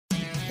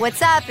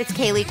What's up? It's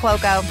Kaylee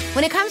Cuoco.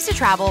 When it comes to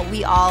travel,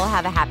 we all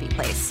have a happy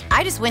place.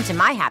 I just went to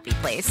my happy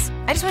place.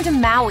 I just went to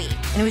Maui,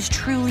 and it was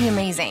truly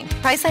amazing.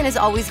 Priceline has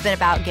always been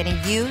about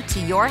getting you to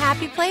your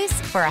happy place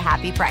for a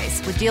happy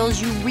price with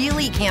deals you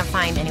really can't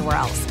find anywhere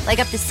else. Like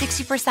up to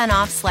 60%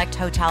 off select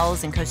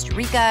hotels in Costa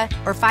Rica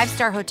or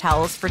 5-star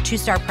hotels for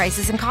 2-star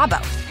prices in Cabo.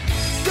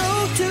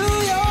 Go to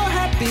your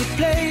happy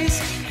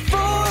place for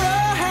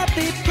a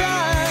happy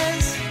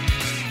price.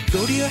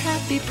 Go to your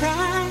happy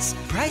price,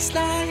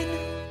 Priceline.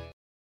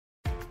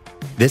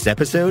 This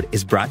episode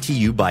is brought to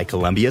you by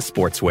Columbia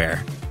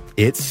Sportswear.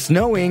 It's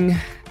snowing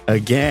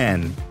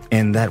again,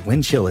 and that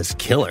wind chill is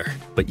killer.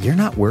 But you're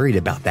not worried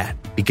about that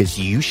because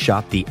you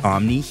shop the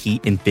Omni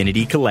Heat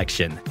Infinity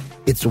Collection.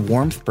 It's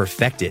warmth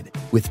perfected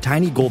with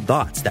tiny gold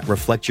dots that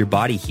reflect your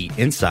body heat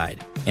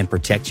inside and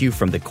protect you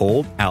from the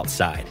cold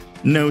outside.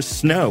 No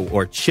snow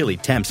or chilly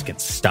temps can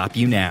stop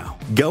you now.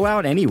 Go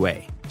out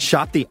anyway.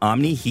 Shop the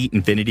Omni Heat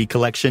Infinity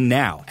Collection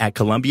now at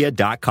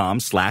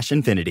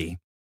Columbia.com/infinity.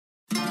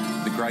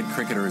 The Grade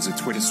Cricketer is a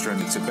Twitter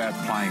stream. It's about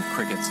playing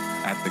cricket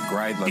at the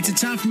grade level. It's a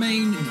tough,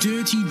 mean,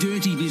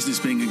 dirty business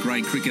being a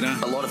grade cricketer.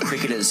 A lot of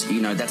cricketers,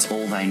 that's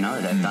all they know.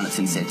 They've done it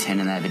since they're 10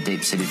 and they have a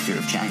deep-seated fear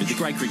of change. But the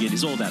grade cricket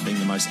is all about being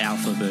the most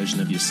alpha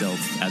version of yourself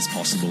as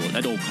possible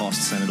at all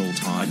costs and at all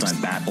times. I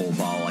don't bat or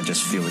bowl. I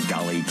just feel the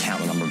gully, count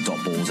the number of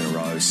dot balls in a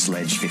row,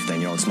 sledge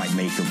 15-year-olds, make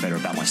me feel better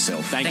about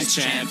myself. Thanks,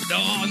 champ.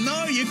 Oh,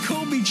 no, you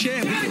called me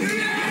champ.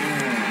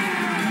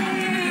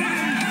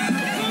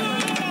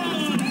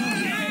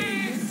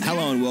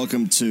 Hello and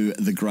welcome to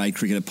the Grade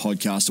Cricketer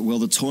Podcast. Well,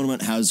 the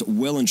tournament has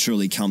well and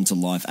truly come to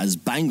life as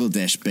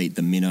Bangladesh beat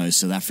the Minnows,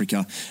 South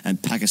Africa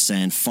and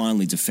Pakistan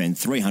finally defend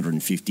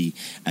 350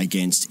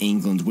 against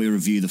England. We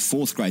review the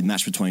fourth grade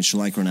match between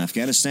Sri Lanka and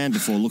Afghanistan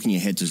before looking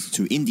ahead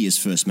to India's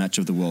first match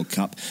of the World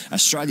Cup,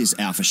 Australia's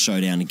Alpha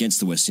Showdown against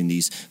the West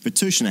Indies.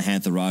 Vithushan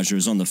Ehantharajah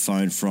is on the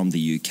phone from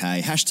the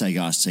UK. Hashtag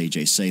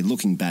AskTGC,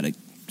 looking back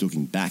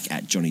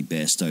at Johnny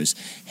Bairstow's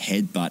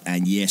headbutt.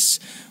 And yes,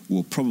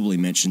 we'll probably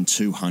mention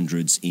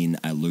 200s in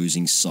a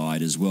losing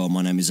side as well.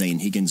 My name is Ian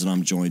Higgins and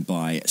I'm joined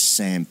by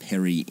Sam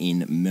Perry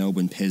in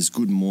Melbourne. Pez,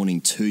 good morning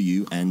to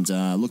you. And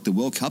look, the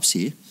World Cup's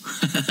here.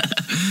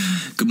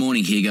 Good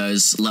morning,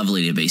 Higos.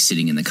 Lovely to be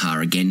sitting in the car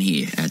again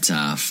here at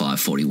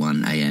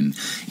 5:41 a.m.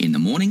 in the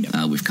morning.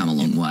 We've come a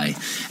long way,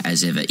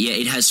 as ever. Yeah,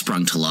 it has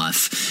sprung to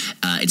life.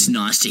 It's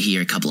nice to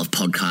hear a couple of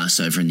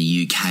podcasts over in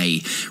the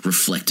UK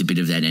reflect a bit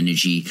of that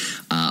energy.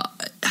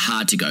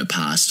 Hard to go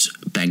past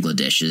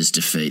Bangladesh's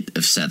defeat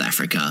of South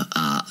Africa.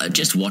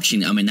 Just watching,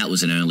 that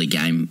was an early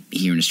game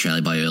here in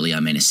Australia. By early, I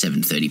mean a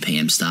 7:30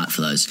 p.m. start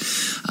for those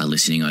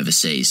listening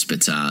overseas.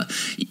 But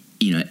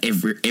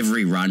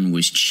every run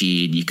was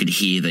cheered. You could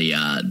hear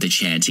the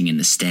chanting in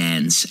the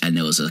stands, and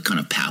there was a kind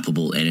of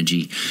palpable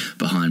energy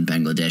behind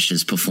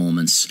Bangladesh's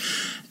performance.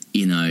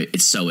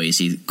 It's so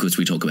easy because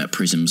we talk about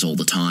prisms all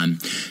the time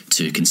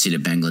to consider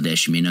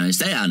Bangladesh minnows.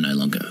 They are no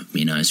longer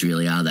minnows,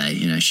 really, are they?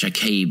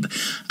 Shakib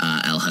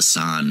Al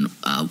Hassan,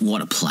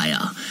 what a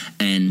player.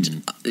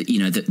 And,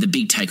 the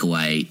big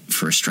takeaway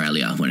for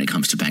Australia when it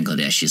comes to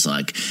Bangladesh is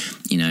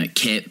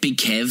Big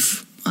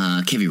Kev,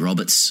 Kevy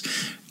Roberts,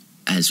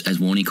 as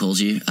Warnie calls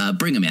you,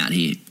 bring him out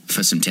here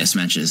for some test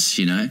matches,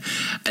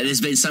 There's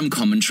been some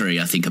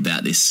commentary, I think,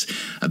 about this,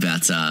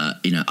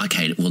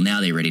 okay, well, now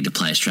they're ready to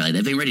play Australia.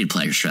 They've been ready to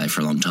play Australia for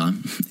a long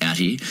time out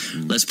here.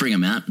 Let's bring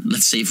them out.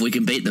 Let's see if we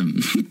can beat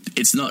them.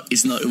 It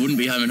wouldn't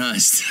be home and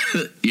host,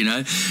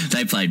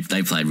 They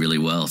played really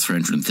well,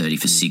 330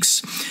 for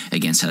 6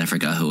 against South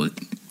Africa, who are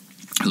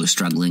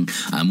struggling.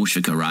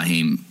 Mushfiqur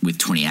Rahim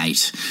with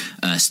 78,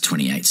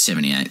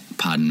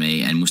 pardon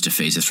me, and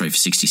Mustafiza 3 for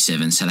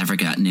 67. South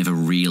Africa never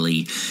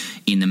really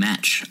in the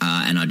match.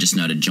 And I just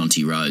noted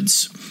Jonty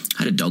Rhodes.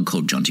 I had a dog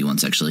called Jonty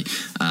once, actually.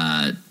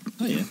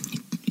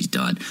 He's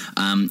died.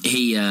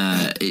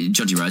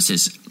 Jonty Rhodes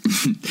says,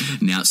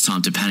 now it's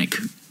time to panic,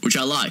 which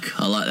I like.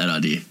 I like that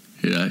idea.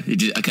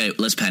 Okay,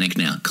 let's panic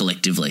now,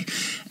 collectively.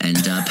 And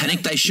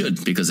panic they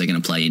should, because they're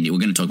going to play India. We're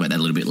going to talk about that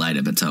a little bit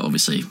later, but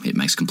obviously it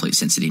makes complete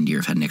sense that India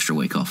have had an extra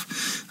week off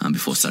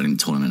before starting the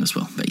tournament as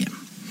well. But yeah.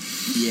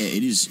 Yeah,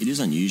 it is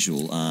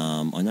unusual.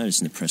 I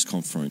noticed in the press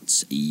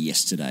conference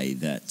yesterday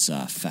that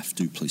Faf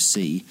du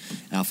Plessis,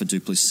 Alpha du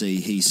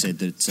Plessis, he said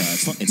that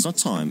it's not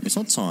time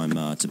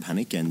to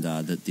panic, and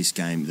that this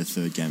game, the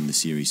third game of the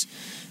series,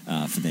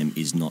 for them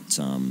is not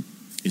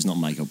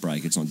make or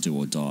break. It's not do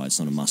or die. It's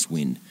not a must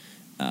win.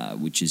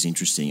 Which is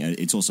interesting.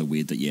 It's also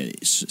weird that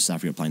South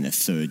Africa are playing their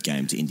third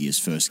game to India's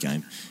first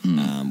game,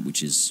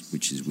 which is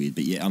weird.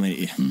 But yeah,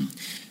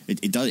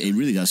 it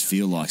really does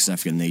feel like South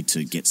Africa need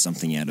to get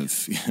something out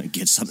of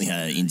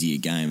the India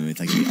game. If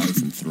they can be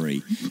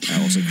 0-3.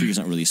 Also, cricket's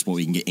not really a sport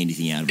where you can get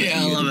anything out of it.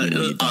 Yeah, I love it.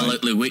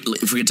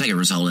 If we can take a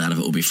result out of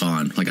it, we'll be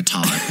fine. Like a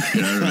tie.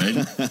 You know what I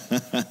mean?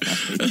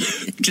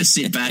 Just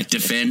sit back,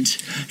 defend.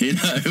 We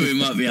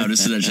might be able to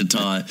snatch a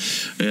tie.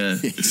 Yeah,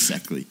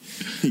 exactly.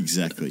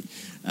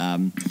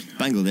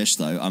 Bangladesh,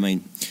 though,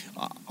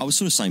 I was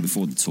sort of saying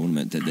before the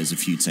tournament that there's a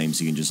few teams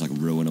who can just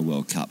ruin a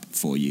World Cup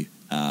for you.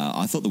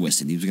 I thought the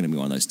West Indies were going to be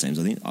one of those teams.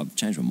 I think I've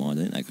changed my mind.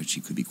 I think they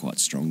actually could be quite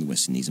strong, the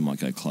West Indies, and might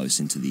go close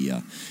into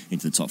the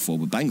top four.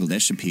 But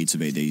Bangladesh appeared to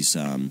be these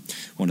one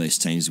of those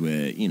teams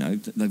where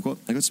they've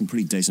got some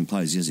pretty decent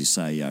players. As you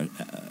say,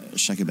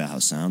 Shakib Al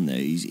Hassan there,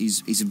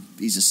 he's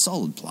a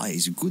solid player.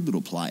 He's a good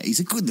little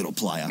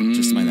player.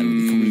 Just to make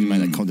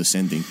that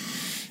condescending.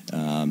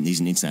 He's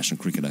an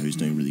international cricketer who's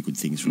doing really good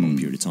things for a long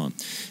period of time.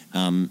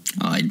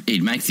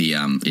 He'd make the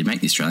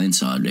Australian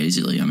side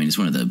easily. I mean,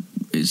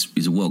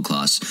 he's a world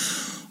class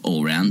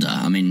all rounder.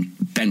 I mean,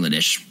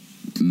 Bangladesh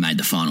made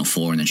the Final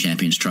Four in the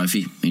Champions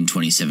Trophy in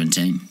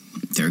 2017.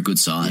 They're a good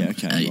side. Yeah,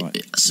 okay, right.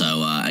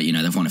 So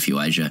they've won a few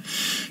Asia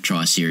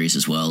Tri Series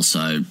as well.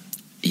 So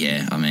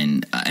yeah, I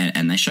mean,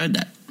 and they showed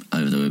that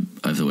over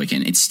the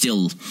weekend. It's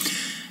still.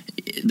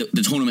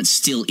 The tournament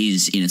still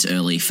is in its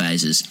early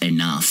phases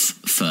enough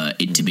for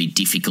it to be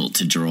difficult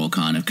to draw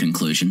kind of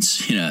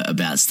conclusions,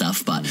 about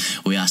stuff. But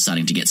we are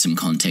starting to get some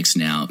context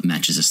now.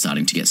 Matches are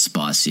starting to get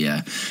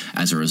spicier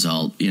as a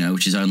result,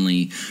 which is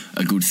only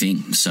a good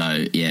thing.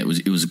 So yeah, it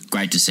was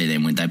great to see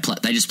them when they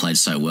just played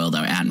so well. They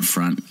were out in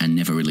front and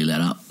never really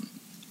let up.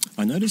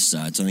 I noticed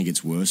I think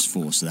it's worse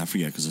for South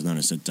Africa because I've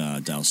noticed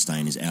that Dale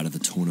Steyn is out of the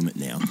tournament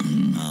now.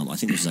 I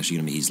think this is actually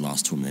going to be his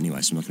last tournament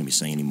anyway, so I'm not going to be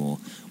seeing any more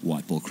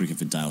white ball cricket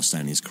for Dale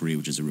Steyn in his career,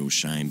 which is a real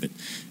shame. But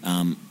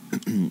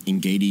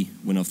Ngidi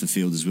went off the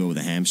field as well with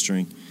a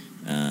hamstring.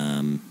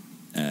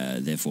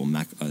 Therefore,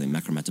 I think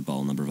Makram had to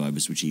bowl a number of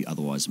overs, which he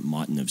otherwise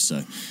mightn't have.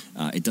 So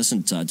it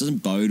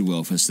doesn't bode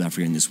well for South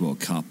Africa in this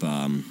World Cup.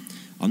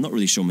 I'm not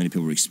really sure many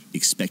people were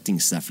expecting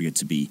South Africa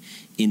to be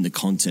in the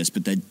contest,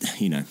 but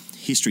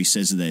history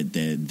says that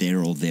they're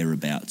there or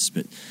thereabouts.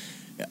 But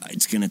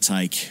it's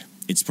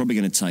probably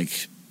going to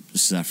take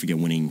South Africa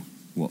winning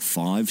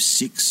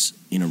 5-6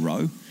 in a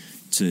row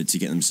to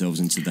get themselves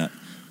into that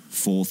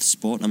fourth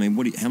spot. I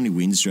mean, how many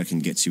wins do you reckon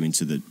gets you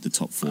into the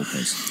top four,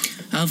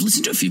 Pez? I've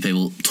listened to a few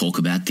people talk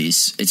about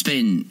this. I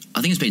think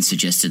it's been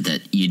suggested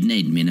that you'd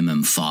need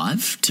minimum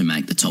 5 to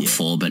make the top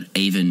four, but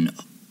even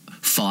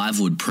 5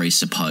 would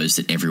presuppose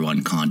that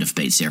everyone kind of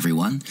beats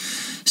everyone.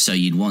 So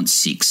you'd want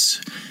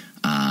 6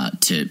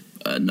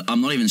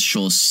 I'm not even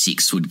sure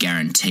 6 would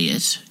guarantee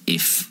it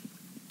if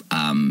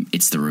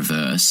it's the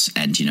reverse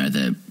and,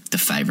 the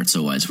favourites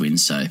always win.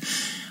 So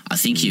I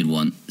think you'd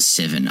want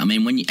 7. I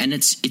mean,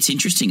 it's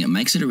interesting. It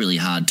makes it a really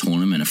hard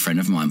tournament. A friend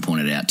of mine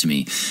pointed out to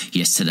me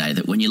yesterday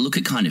that when you look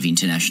at kind of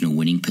international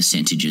winning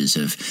percentages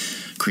of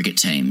cricket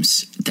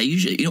teams, they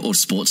usually, or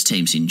sports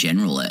teams in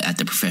general at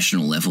the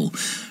professional level,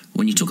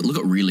 when you look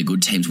at really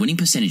good teams, winning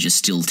percentages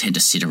still tend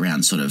to sit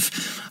around sort of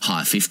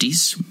high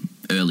 50s,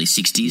 early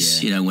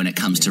 60s, when it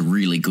comes to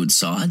really good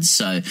sides.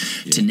 So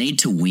to need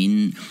to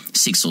win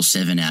 6 or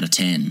 7 out of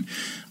 10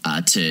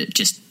 to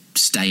just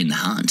stay in the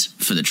hunt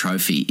for the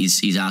trophy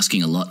is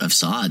asking a lot of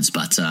sides.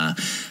 But,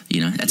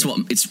 that's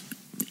what it's...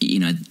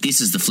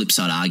 this is the flip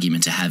side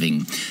argument to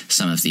having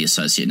some of the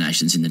associate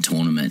nations in the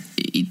tournament.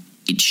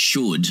 It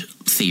should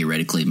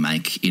theoretically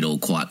make it all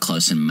quite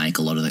close and make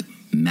a lot of the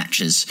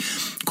matches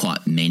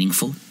quite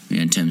meaningful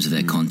in terms of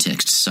their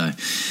context. So,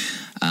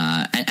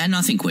 and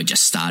I think we're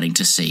just starting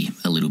to see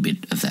a little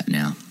bit of that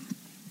now.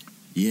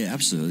 Yeah,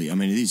 absolutely. I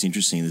mean, it is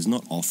interesting. There's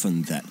not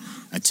often that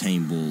a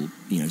team will,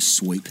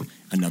 sweep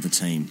another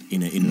team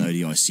in an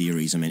ODI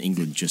series. I mean,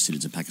 England just did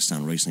it to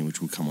Pakistan recently,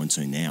 which we'll come on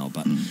to now.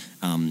 But,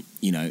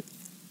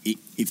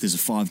 if there's a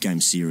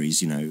 5-game series,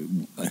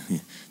 the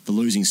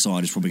losing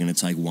side is probably going to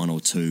take 1 or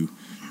 2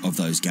 of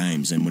those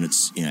games, and when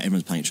it's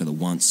everyone's playing each other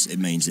once, it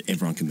means that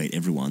everyone can beat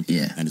everyone,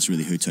 and it's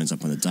really who turns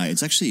up on the day.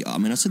 It's actually, I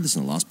mean, I said this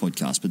in the last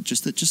podcast, but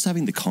just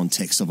having the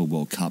context of a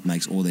World Cup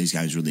makes all these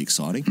games really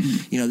exciting.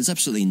 There's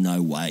absolutely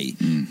no way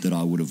that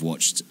I would have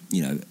watched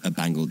a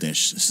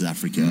Bangladesh South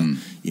Africa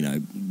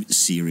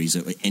series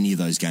or any of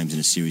those games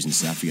in a series in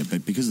South Africa,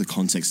 but because of the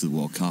context of the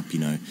World Cup,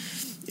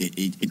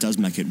 it does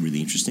make it really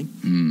interesting.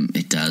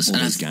 It does. All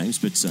these games.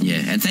 But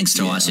and thanks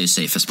to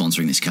ICC for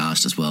sponsoring this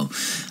cast as well,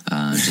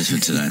 just for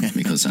today,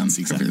 because that's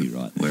exactly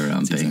right. We're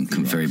being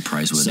very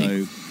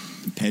praiseworthy. So,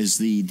 Pez,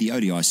 the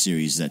ODI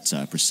series that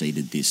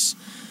preceded this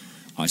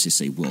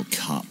ICC World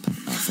Cup,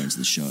 friends of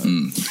the show,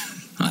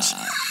 nice.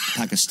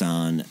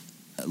 Pakistan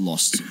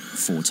lost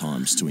 4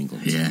 times to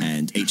England.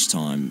 And each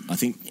time, I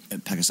think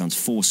Pakistan's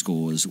 4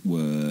 scores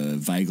were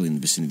vaguely in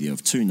the vicinity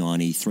of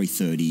 290,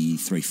 330,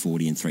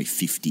 340 and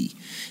 350.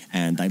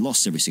 And they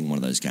lost every single one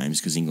of those games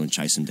because England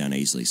chased them down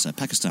easily. So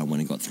Pakistan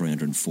went and got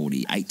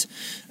 348.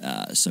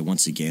 So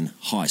once again,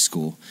 high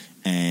score.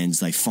 And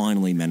they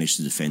finally managed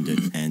to defend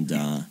it.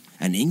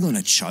 And England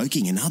are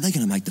choking, and are they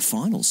going to make the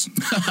finals?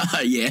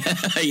 yeah,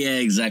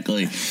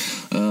 exactly.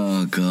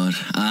 Oh, God.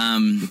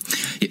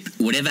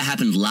 Whatever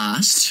happened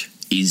last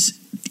is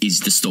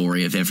the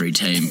story of every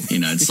team.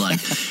 It's like,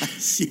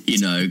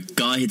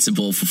 guy hits a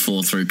ball for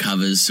 4 through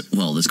covers.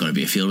 Well, there's got to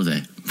be a fielder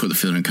there. Put the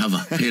fielder in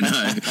cover,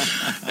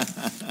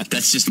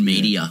 That's just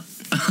media.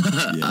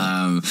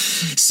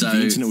 So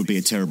the internet would be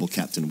a terrible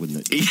captain,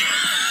 wouldn't it?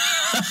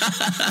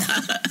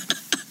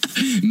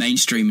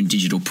 Mainstream and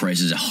digital press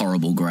is a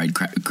horrible grade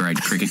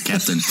cricket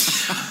captain.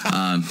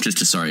 Just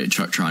to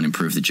try and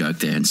improve the joke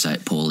there and say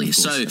it poorly.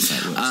 So,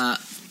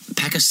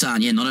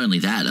 Pakistan, not only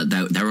that,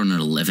 they were on an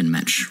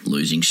 11-match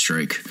losing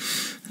streak.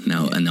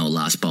 No, and they were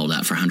last bowled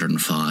out for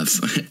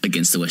 105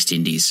 against the West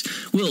Indies.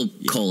 We'll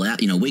call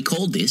out, we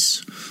called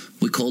this.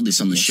 We called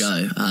this on the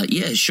show.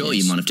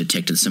 You might have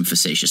detected some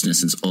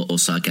facetiousness or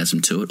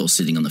sarcasm to it, or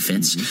sitting on the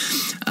fence.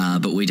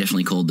 But we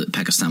definitely called that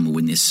Pakistan will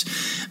win this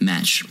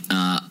match.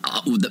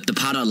 The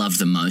part I loved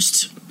the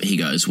most, he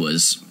goes,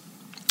 was,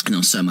 and there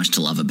was so much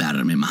to love about it.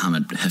 I mean,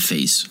 Mohammad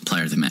Hafiz,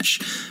 player of the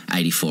match,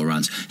 84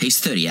 runs. He's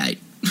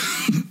 38.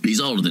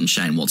 He's older than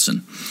Shane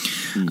Watson.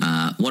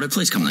 Watto,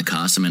 please come on the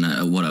cast. I mean,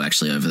 Watto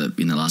actually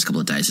in the last couple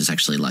of days has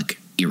actually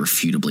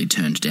irrefutably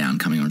turned down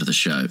coming onto the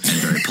show, and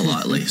very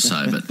politely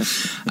so. But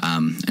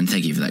and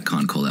thank you for that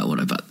kind call out,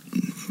 Watto. But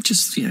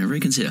just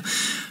reconsider.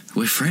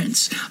 We're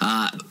friends.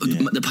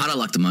 The part I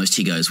liked the most,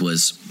 he goes,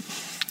 was,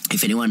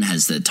 if anyone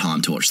has the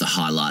time to watch the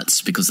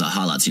highlights, because the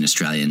highlights in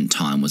Australian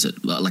time was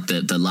at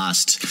the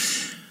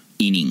last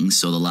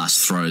innings or the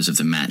last throws of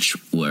the match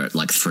were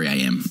at 3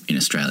 a.m. in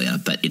Australia,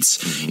 but it's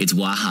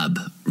Wahab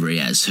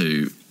Riaz,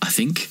 who I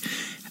think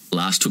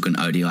last took an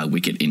ODI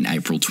wicket in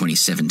April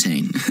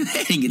 2017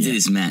 heading into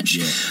this match,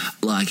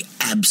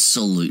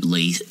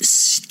 absolutely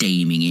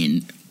steaming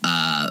in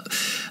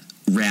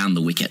round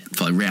the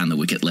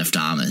wicket left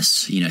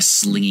armers,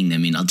 slinging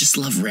them in. I just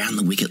love round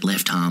the wicket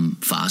left arm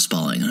fast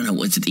bowling. I don't know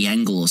what's at the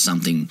angle or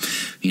something,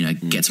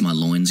 gets my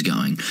loins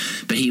going.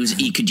 But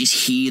you could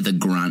just hear the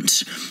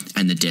grunt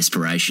and the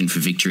desperation for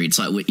victory. It's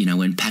like,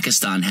 when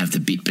Pakistan have the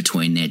bit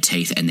between their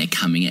teeth and they're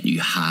coming at you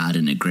hard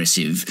and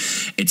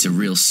aggressive, it's a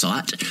real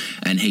sight.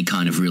 And he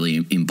kind of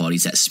really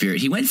embodies that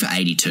spirit. He went for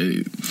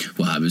 82.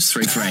 Well, it was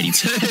 3 for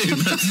 82.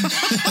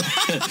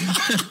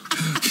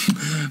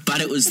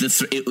 But it was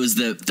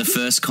the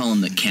first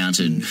column that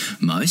counted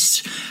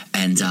most,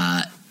 and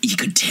you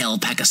could tell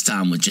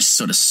Pakistan were just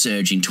sort of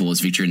surging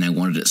towards victory, and they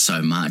wanted it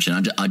so much.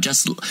 And I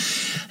just,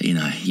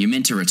 you're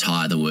meant to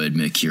retire the word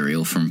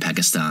mercurial from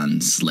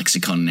Pakistan's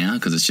lexicon now,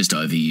 because it's just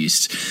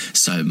overused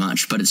so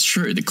much. But it's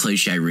true. The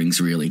cliche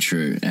rings really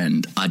true.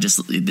 And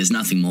there's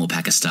nothing more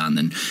Pakistan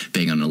than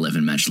being on an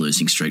 11-match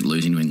losing streak,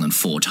 losing to England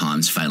 4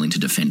 times, failing to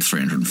defend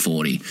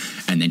 340,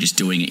 and then just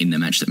doing it in the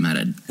match that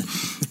mattered.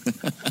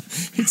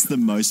 It's the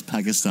most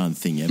Pakistan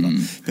thing ever.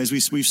 Because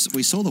we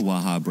saw the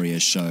Wahab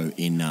Riaz show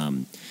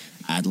in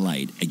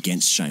Adelaide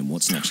against Shane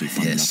Watson, actually,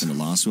 funny enough, in the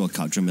last World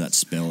Cup. Do you remember that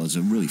spell? It was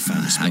a really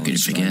famous spell in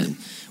Australian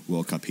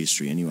World Cup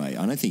history anyway.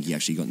 I don't think he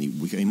actually got any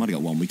wicket. He might have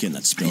got 1 wicket in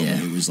that spell,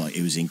 but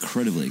it was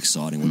incredibly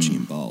exciting watching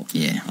him bowl.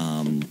 Yeah.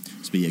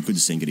 Good to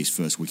see him get his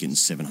first wicket in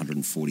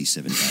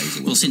 747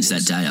 days. Well, since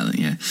that day, I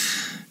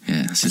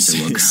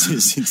think,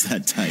 since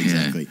that day,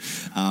 exactly.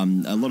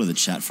 A lot of the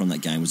chat from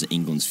that game was that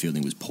England's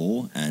fielding was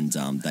poor, and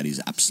that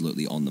is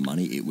absolutely on the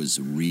money. It was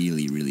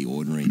really, really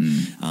ordinary.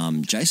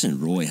 Jason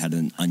Roy had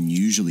an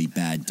unusually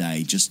bad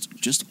day, just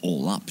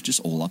all up.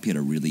 He had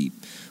a really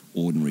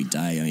ordinary day.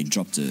 I mean, he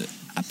dropped a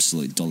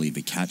absolute dolly of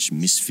a catch,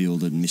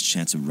 misfielded, missed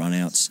chance of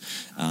runouts.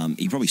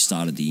 He probably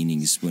started the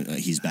innings,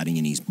 his batting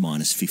innings,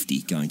 minus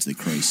 50 going to the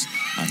crease.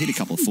 Hit a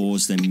couple of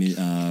fours,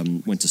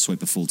 then went to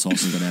sweep a full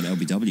toss and got out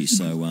LBW.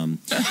 So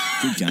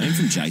good game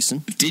from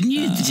Jason. Did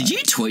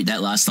you tweet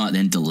that last night,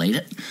 then delete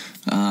it?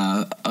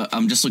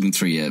 I'm just looking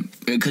through your,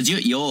 because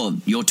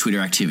your Twitter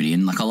activity,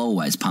 and I'll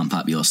always pump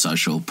up your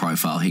social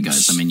profile. He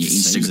goes, I mean, your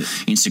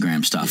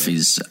Instagram stuff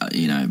is,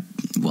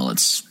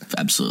 it's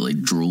absolutely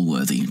drool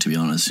worthy, to be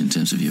honest, in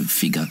terms of your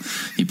figure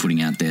you're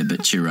putting out there.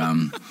 But your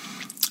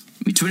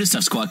Twitter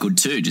stuff's quite good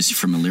too, just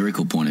from a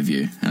lyrical point of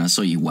view. And I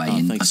saw you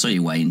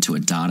weigh into a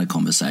data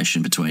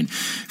conversation between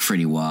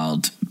Freddie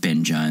Wild,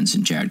 Ben Jones,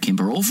 and Jared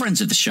Kimper, all friends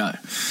of the show,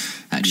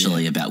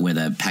 actually, about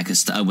whether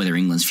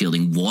England's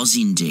fielding was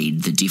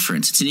indeed the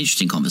difference. It's an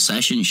interesting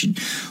conversation. You should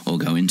all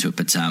go into it.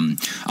 But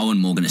Owen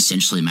Morgan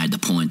essentially made the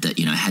point that,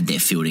 had their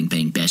fielding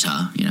been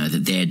better,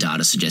 that their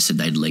data suggested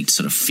they'd leaked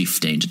sort of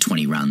 15 to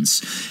 20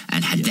 runs,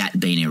 and had that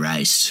been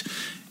erased,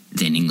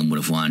 then England would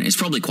have won. It's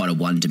probably quite a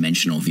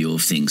one-dimensional view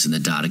of things, and the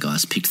data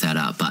guys picked that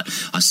up. But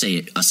I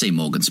see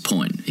Morgan's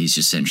point. He's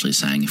just essentially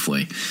saying if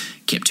we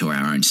kept to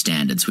our own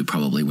standards, we'd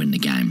probably win the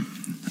game.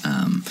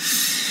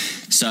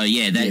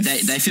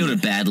 They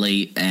fielded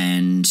badly,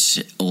 and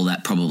all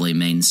that probably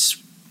means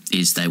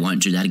is they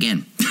won't do that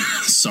again.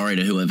 Sorry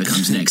to whoever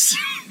comes next.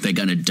 They're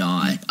going to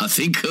die. I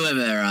think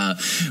whoever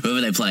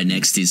they play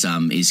next is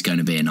going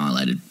to be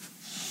annihilated.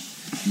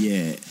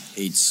 Yeah.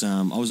 It's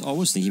I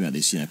was thinking about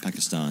this,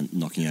 Pakistan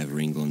knocking over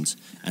England,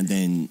 and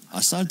then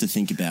I started to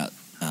think about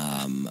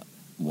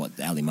what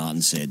Ali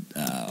Martin said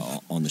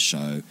on the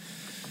show.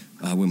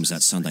 When was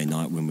that? Sunday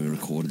night when we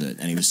recorded it,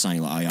 and he was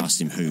saying, I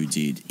asked him who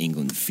did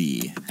England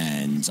fear,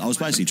 and I was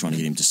basically trying to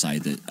get him to say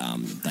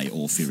that they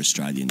all fear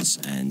Australians,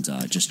 and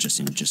just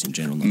in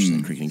general, not just in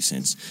the cricketing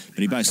sense. But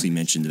he basically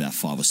mentioned about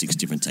 5 or 6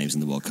 different teams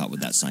in the World Cup with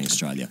that saying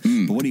Australia.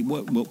 But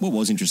what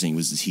was interesting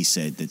was that he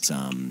said that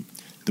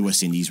the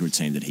West Indies were a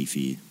team that he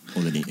feared,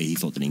 or that he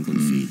thought that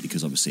England feared,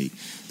 because obviously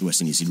the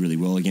West Indies did really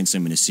well against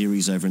them in a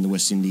series over in the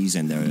West Indies,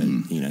 and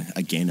they're,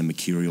 again, a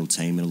mercurial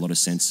team in a lot of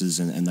senses,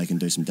 and they can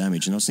do some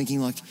damage. And I was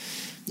thinking,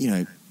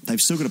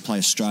 they've still got to play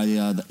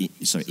Australia.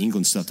 So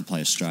England still have to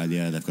play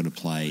Australia. They've got to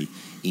play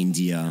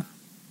India.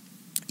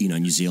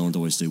 New Zealand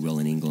always do well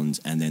in England,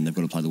 and then they've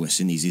got to play the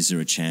West Indies. Is there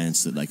a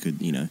chance that they could,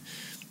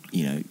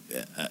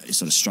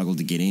 sort of struggle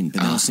to get in?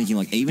 But then I was thinking,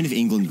 even if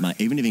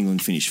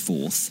England finished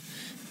fourth,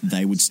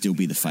 they would still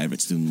be the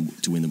favourites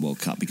to win the World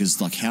Cup, because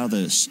how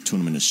the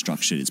tournament is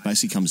structured, it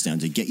basically comes down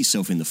to get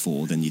yourself in the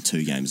four, then you're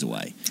 2 games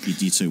away,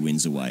 you're 2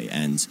 wins away,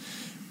 and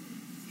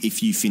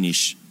if you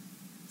finish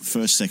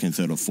first, second,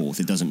 third or fourth,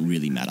 it doesn't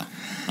really matter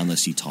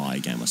unless you tie a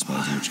game, I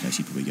suppose, in which case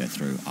you probably go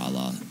through a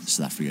la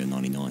South Africa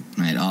 99.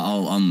 Mate,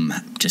 I'm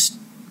just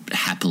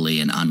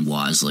happily and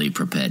unwisely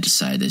prepared to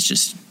say there's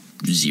just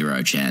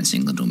zero chance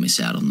England will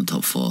miss out on the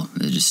top 4.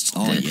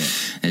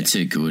 They're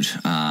too good.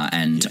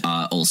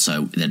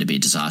 Also, that'd be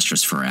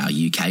disastrous for our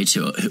UK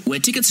tour, where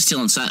tickets are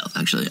still on sale,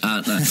 actually.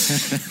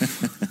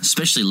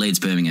 Especially Leeds,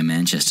 Birmingham,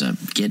 Manchester.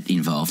 Get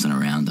involved and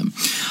around them.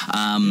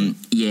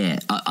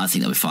 I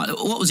think they'll be fine.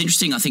 What was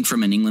interesting, I think,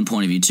 from an England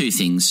point of view, 2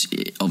 things.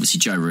 Obviously,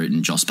 Joe Root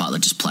and Joss Butler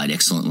just played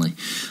excellently.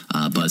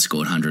 Both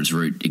scored hundreds.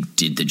 Root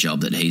did the job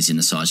that he's in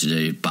the side to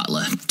do.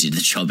 Butler did the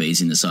job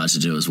he's in the side to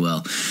do as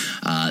well.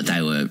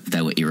 They were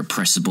irrepressible.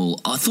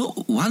 I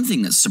thought one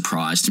thing that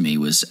surprised me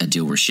was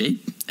Adil Rashid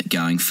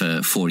going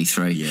for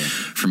 43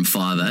 from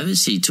 5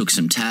 overs. He took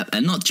some tap,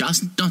 and not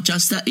just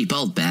that, he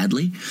bowled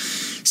badly.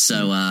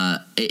 So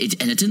it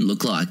didn't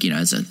look like,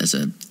 as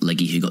a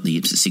leggy who got the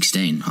yips at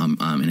 16,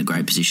 I'm in a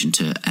great position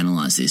to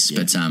analyse this.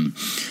 Yeah. But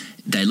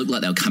they looked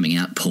like they were coming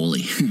out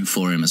poorly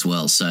for him as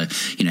well. So,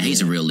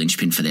 he's a real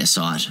linchpin for their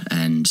side.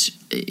 And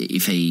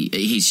if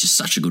he's just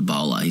such a good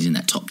bowler, he's in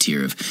that top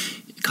tier of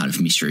kind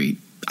of mystery,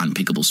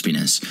 unpickable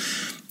spinners.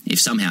 If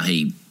somehow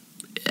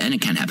and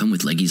it can happen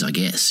with leggies, I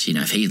guess.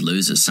 If he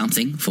loses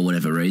something for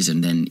whatever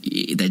reason, then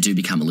they do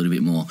become a little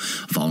bit more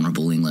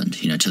vulnerable, England,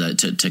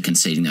 to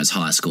conceding those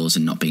higher scores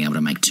and not being able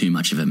to make too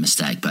much of a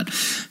mistake. But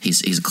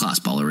he's a class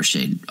bowler,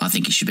 Rashid. I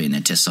think he should be in their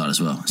test side as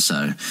well.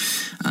 So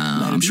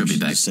I'm sure he'll be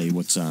back. See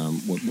what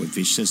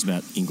Vish says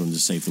about England, to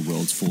see if the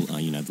world's full,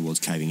 the world's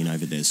caving in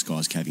over there,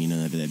 sky's caving in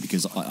over there,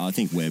 because I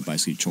think we're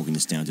basically chalking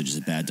this down to just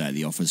a bad day at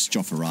the office.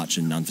 Jofra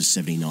Archer, none for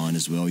 79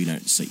 as well. You're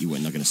not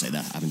going to see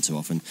that happen too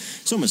often.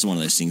 It's almost one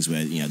of those things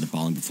where the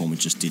bowling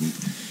performance just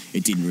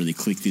didn't really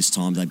click this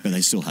time. But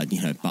they still had,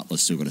 Butler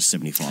still got a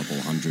 75 ball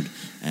 100,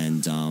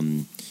 and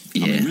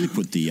really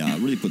put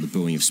the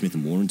booing of Smith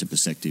and Warner into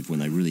perspective when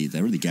they really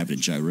gave it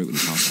to Joe Root when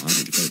he passed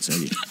 100. I've got to tell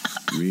you,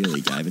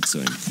 really gave it to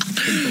him.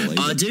 Couldn't believe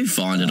I it. do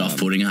find it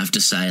off-putting, I have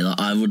to say.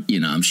 I would,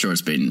 I'm sure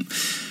it's been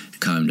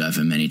combed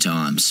over many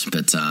times,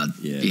 but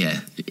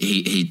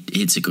he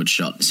hits a good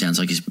shot. Sounds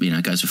like he's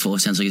goes for 4.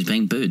 Sounds like he's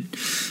being booed.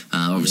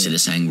 Obviously they're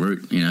saying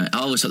Root. I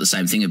always thought the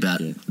same thing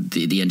about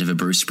the end of a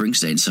Bruce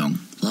Springsteen song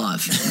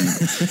live.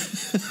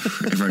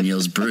 Everyone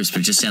yells Bruce, but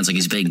it just sounds like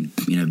he's being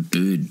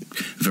booed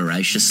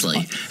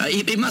voraciously.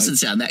 It mustn't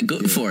sound that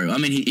good for him. I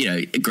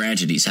mean,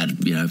 granted he's had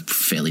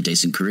fairly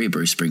decent career,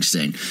 Bruce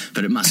Springsteen,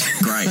 but it must be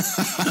great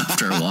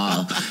after a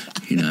while.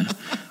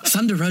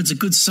 Thunder Road's a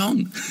good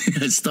song.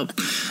 Stop.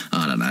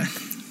 I don't know.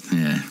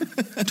 Yeah.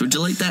 Do we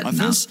delete that?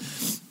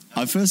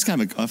 I first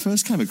came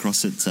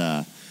across it.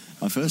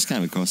 I first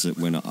came across it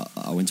when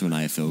I went to an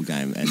AFL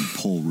game and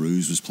Paul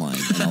Roos was playing,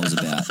 and I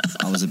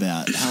was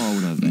about how old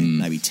would I have been?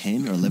 Maybe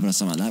 10 or 11 or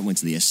something like that. Went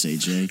to the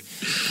SCG.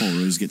 Paul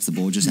Roos gets the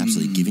ball, just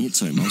absolutely giving it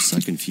to him. I was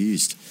so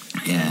confused.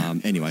 Yeah.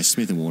 Anyway,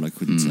 Smith and Warner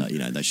couldn't.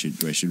 They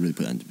should really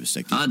put that into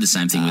perspective. I had the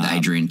same thing with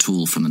Adrian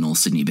Toole from the North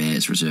Sydney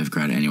Bears, reserve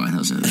grade. Anyway, that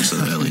was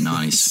sort of early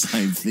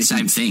 90s.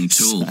 Same thing.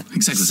 Toole,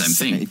 exactly the same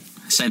thing.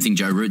 Same thing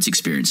Joe Root's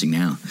experiencing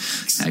now.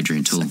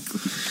 Adrian Toole.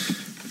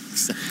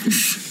 Exactly.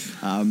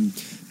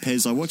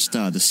 Pez, I watched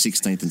the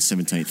 16th and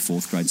 17th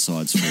fourth grade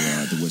sides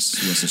for the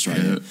West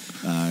Australia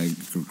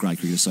Grade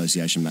Cricket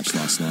Association match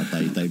last night.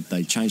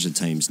 They changed the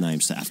teams'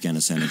 names to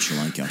Afghanistan and Sri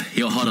Lanka.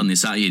 You're hot on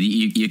this, aren't you?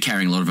 You're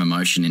carrying a lot of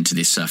emotion into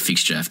this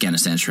fixture,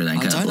 Afghanistan, Sri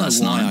Lanka. I don't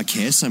know why I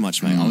care so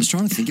much, mate. I was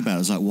trying to think about it. I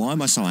was like, why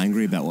am I so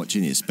angry about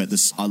watching this? But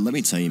let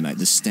me tell you, mate,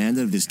 the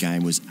standard of this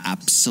game was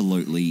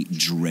absolutely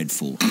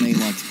dreadful. I mean,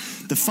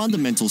 the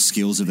fundamental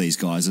skills of these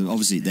guys are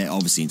they're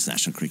obviously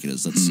international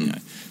cricketers.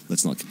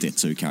 Let's not get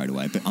too carried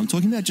away. But I'm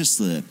talking about just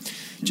the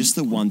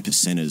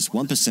 1%ers.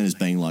 1%ers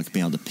being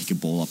able to pick a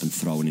ball up and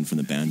throw it in from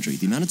the boundary.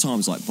 The amount of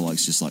times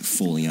blokes just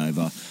falling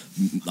over,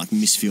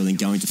 misfielding,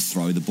 going to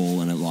throw the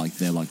ball, and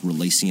they're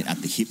releasing it at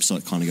the hip so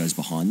it kind of goes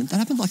behind them. That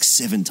happened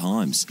 7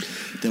 times.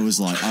 There was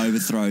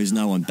overthrows,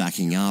 no one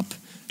backing up.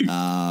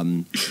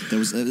 There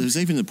was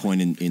even a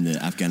point in the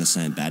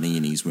Afghanistan batting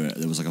innings where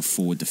there was a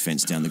forward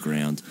defence down the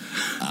ground.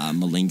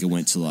 Malinga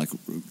went to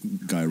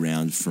go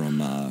around from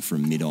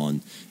mid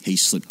on. He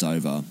slipped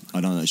over.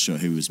 I'm not sure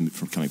who was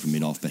coming from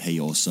mid off, but he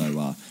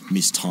also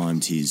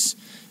mistimed his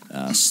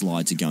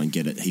slide to go and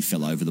get it. He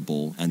fell over the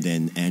ball, and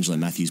then Angelo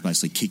Matthews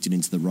basically kicked it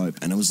into the rope,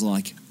 and it was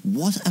like,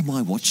 what am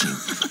I watching?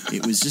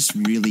 It was just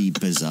really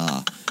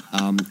bizarre.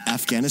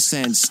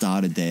 Afghanistan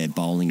started their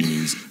bowling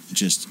innings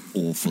just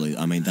awfully.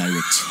 I mean, they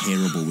were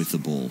terrible with the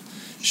ball.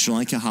 Sri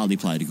Lanka hardly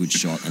played a good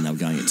shot, and they were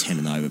going at 10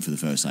 and over for the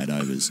first 8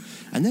 overs.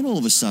 And then all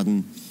of a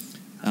sudden,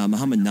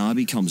 Muhammad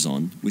Nabi comes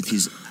on with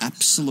his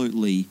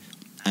absolutely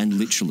and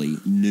literally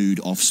nude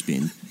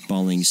off-spin,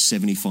 bowling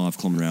 75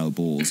 km/h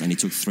balls, and he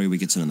took 3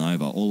 wickets in an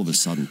over. All of a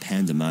sudden,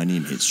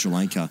 pandemonium hits. Sri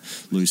Lanka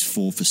lose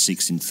 4 for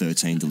 6 in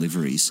 13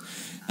 deliveries.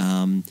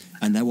 And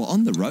they were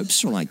on the ropes,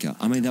 Sri Lanka.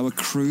 I mean, they were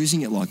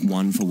cruising at like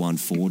 1 for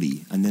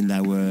 140, and then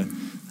they were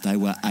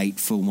 8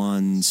 for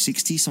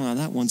 160, something like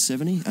that,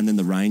 170. And then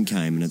the rain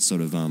came, and it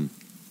sort of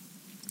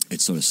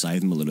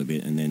saved them a little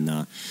bit. And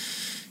then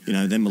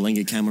then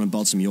Malinga came on and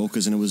bowled some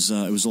Yorkers, and it was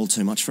all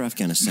too much for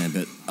Afghanistan.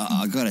 But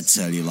I got to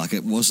tell you, like,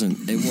 it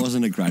wasn't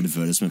a great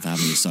advertisement for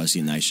having the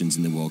associate nations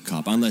in the World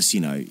Cup, unless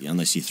you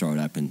throw it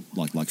open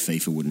like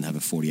FIFA wouldn't have a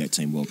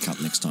 48-team World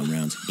Cup next time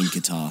round in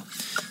Qatar.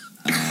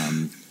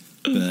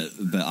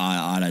 But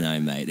I don't know,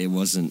 mate. It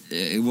wasn't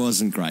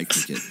great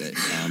cricket.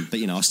 But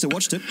I still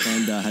watched it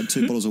and had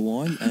 2 bottles of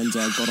wine and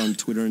got on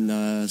Twitter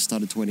and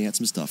started tweeting out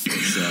some stuff.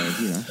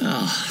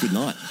 So good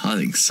night. I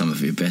think some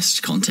of your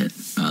best content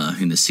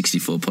in the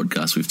 64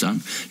 podcasts we've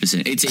done. It's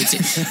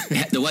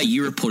the way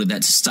you reported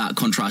that to stark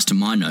contrast to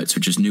my notes,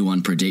 which is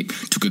Nuwan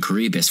Pradeep took a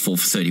career best 4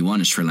 for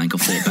 31 as Sri Lanka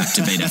fought back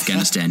to beat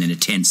Afghanistan in a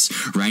tense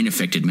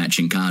rain-affected match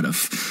in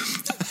Cardiff.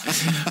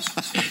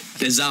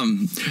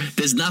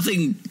 There's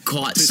nothing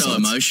quite so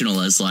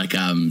emotional as like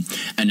an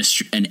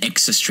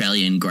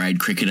ex-Australian grade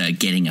cricketer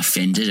getting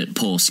offended at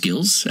poor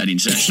skills at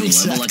international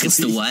level. Like, it's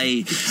the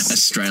way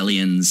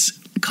Australians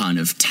kind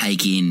of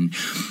take in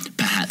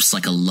perhaps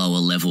like a lower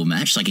level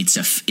match. Like, it's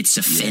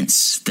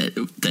offence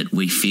that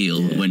we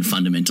feel when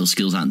fundamental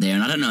skills aren't there.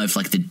 And I don't know if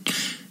like the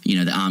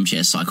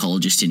armchair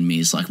psychologist in me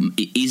is like,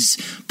 is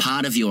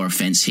part of your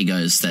offence, he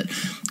goes, that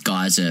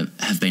guys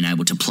have been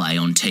able to play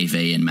on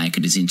TV and make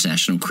it as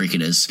international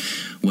cricketers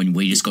when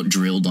we just got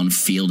drilled on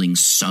fielding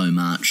so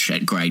much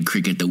at grade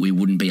cricket that we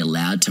wouldn't be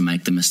allowed to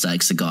make the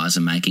mistakes the guys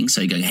are making.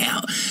 So you go,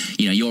 how,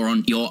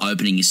 you're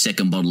opening your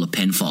second bottle of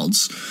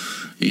Penfolds,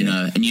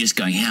 and you're just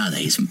going, how are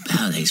these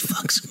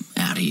fucks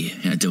out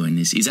here doing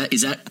this? Is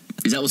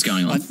that what's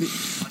going on?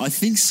 I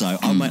think so.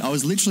 I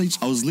was literally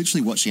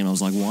watching, and I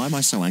was like, why am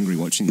I so angry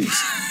watching this?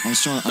 I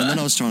was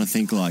trying to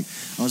think, my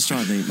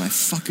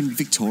fucking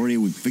Victoria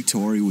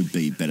would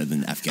be better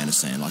than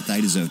Afghanistan. Like,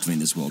 they deserve to win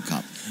this World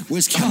Cup.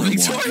 Where's Cameron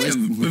White?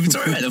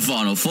 Victoria made the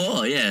Final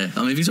Four, yeah.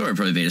 I mean, Victoria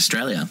probably beat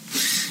Australia,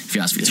 if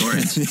you ask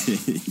Victorians.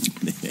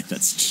 Yeah,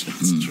 that's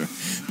true.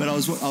 But I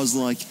was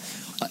like,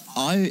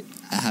 I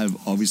have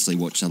obviously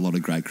watched a lot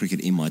of grade cricket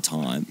in my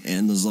time,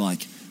 and there's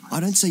like, I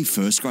don't see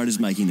first graders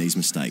making these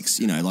mistakes.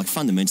 Like,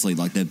 fundamentally,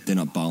 like, they're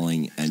not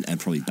bowling and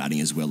probably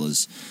batting as well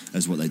as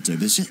what they do.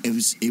 But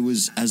it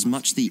was as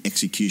much the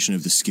execution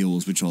of the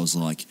skills, which I was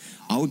like,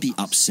 I would be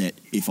upset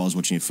if I was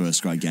watching a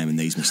first grade game and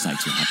these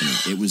mistakes were happening.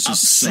 It was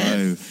just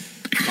upset.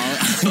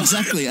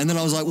 Exactly. And then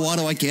I was like, why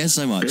do I care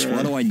so much?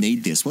 Why do I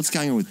need this? What's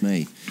going on with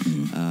me?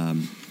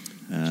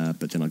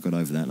 But then I got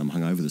over that, and I'm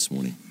hungover this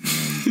morning.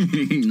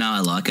 No, I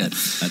like it.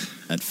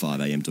 At 5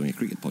 a.m. doing a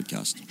cricket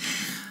podcast.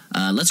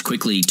 Let's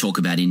quickly talk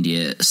about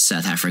India,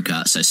 South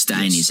Africa. So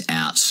Steyn is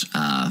out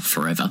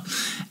forever.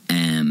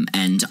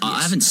 And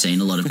I haven't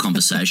seen a lot of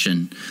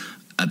conversation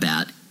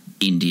about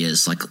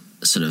India's like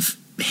sort of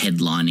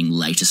headlining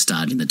later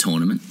start in the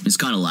tournament. It's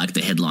kind of like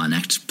the headline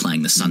act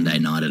playing the Sunday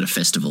night at a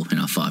festival, a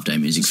 5-day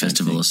music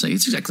festival or so.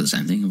 It's exactly the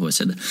same thing. I've always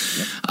said that.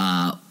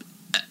 Yep.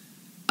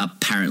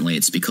 Apparently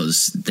it's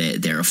because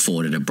they're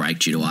afforded a break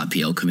due to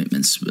IPL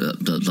commitments.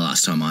 The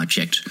last time I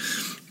checked,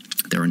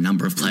 there are a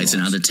number of players in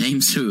other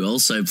teams who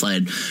also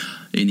played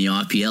in the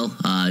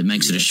IPL. It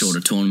makes it a shorter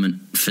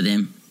tournament for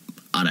them.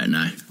 I don't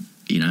know.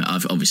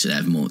 Obviously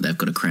they've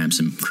got to cram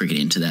some cricket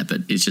into that,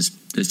 but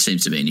there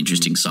seems to be an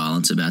interesting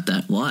silence about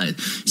that. Why? It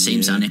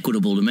seems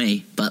unequitable to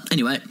me. But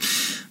anyway,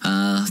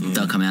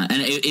 they'll come out.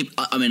 And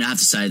I have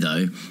to say,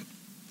 though,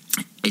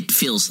 it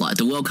feels like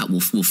the World Cup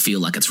will feel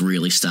like it's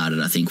really started,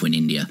 I think, when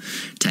India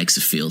takes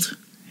the field.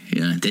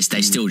 They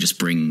still just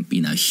bring,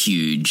 a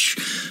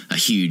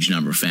huge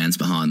number of fans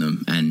behind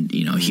them, and,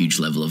 a huge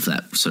level of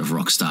that sort of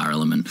rock star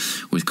element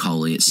with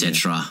Kohli,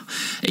 etc.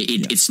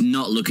 It's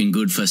not looking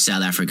good for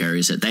South Africa,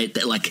 is it? I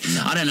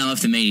don't know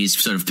if the media's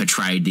sort of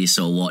portrayed this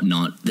or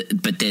whatnot,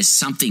 but there's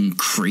something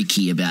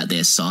creaky about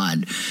their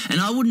side. And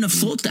I wouldn't have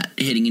thought that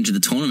heading into the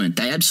tournament.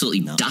 They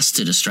absolutely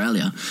dusted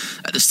Australia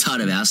at the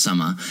start of our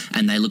summer,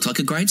 and they looked like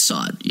a great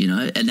side,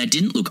 and they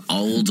didn't look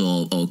old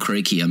or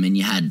creaky. I mean,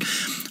 you had,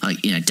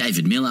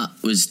 David Miller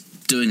was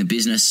doing the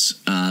business,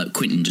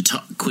 Quinton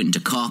de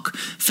Kock,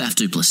 Faf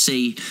du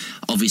Plessis.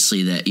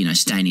 Obviously,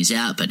 Steyn is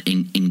out, but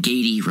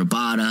Ngidi,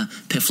 Rabada,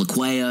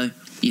 Peflekueo,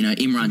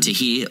 Imran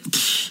Tahir.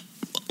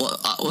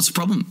 What's the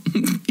problem?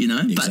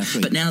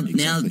 Exactly. But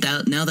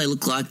now they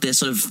look like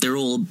they're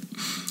all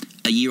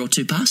a year or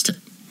two past it.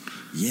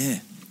 Yeah.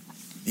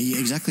 Yeah,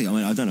 exactly. I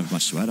mean, I don't have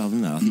much to add other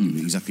than that. I think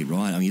you're exactly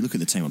right. I mean, you look at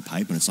the team on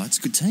paper and it's like, it's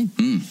a good team.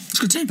 It's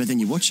a good team. But then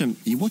you watch them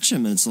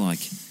and it's like,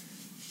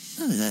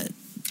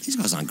 these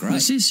guys aren't great.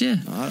 This is, yeah.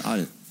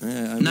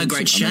 No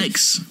great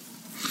shakes.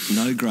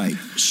 No great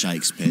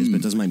shakes, Pez, but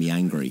it does make me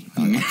angry.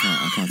 I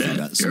can't think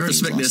about some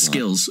respect their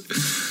skills.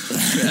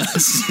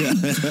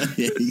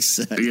 Yeah,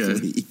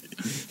 exactly.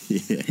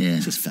 Yeah.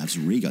 Just Fab's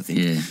rig, I think.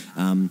 Yeah.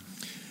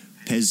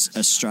 Pez,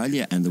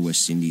 Australia and the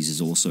West Indies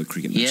is also a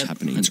cricket match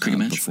happening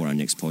before our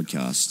next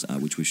podcast,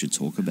 which we should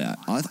talk about.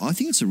 I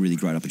think it's a really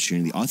great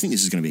opportunity. I think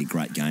this is going to be a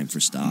great game for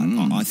a start.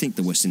 I think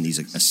the West Indies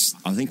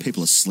I think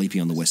people are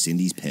sleeping on the West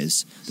Indies,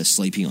 Pez. They're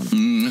sleeping on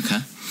them. Okay.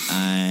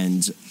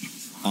 And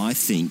I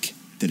think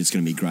that it's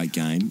going to be a great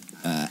game.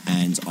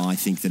 And I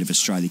think that if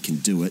Australia can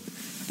do it,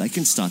 they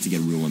can start to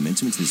get real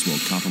momentum into this World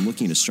Cup. I'm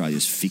looking at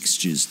Australia's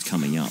fixtures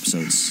coming up.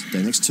 So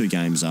their next two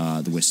games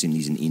are the West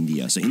Indies and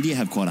India. So India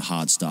have quite a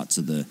hard start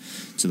to the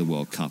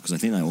World Cup because I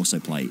think they also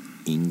play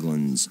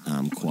England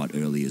quite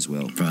early as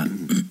well. Right.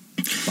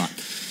 But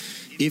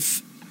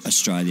if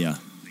Australia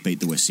beat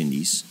the West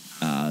Indies,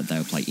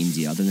 they'll play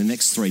India. Then the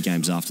next three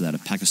games after that are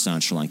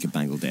Pakistan, Sri Lanka,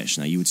 Bangladesh.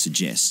 Now, you would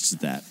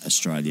suggest that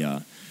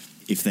Australia,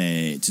 if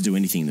they're to do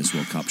anything in this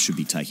World Cup, should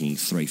be taking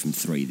 3 from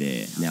 3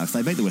 there. Now, if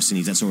they beat the West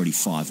Indies, that's already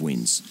 5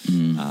 wins.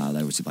 They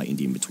obviously play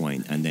India in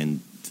between. And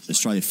then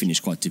Australia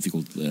finished quite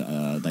difficult.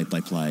 They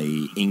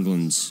play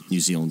England, New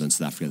Zealand and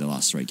South Africa the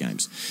last 3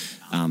 games.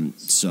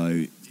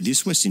 So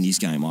this West Indies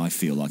game, I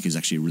feel like, is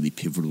actually a really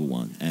pivotal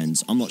one.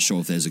 And I'm not sure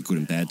if there's a good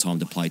and bad time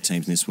to play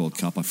teams in this World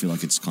Cup. I feel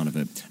like it's kind of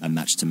a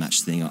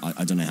match-to-match thing.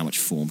 I don't know how much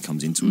form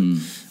comes into it.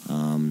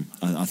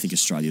 I think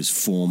Australia's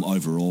form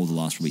overall the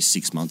last probably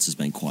 6 months has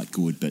been quite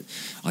good, but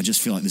I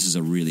just feel like this is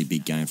a really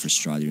big game for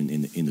Australia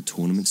in the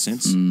tournament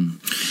sense.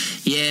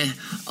 Yeah.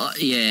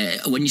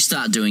 When you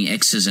start doing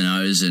X's and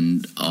O's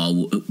and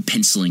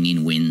penciling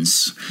in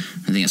wins,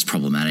 I think that's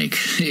problematic,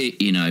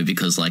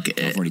 because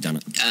I've already done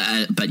it.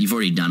 But you've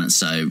already done it,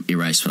 so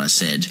erase what I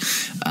said,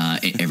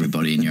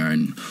 everybody in your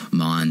own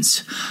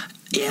minds.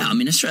 Yeah, I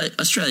mean,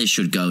 Australia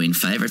should go in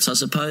favourites, I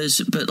suppose.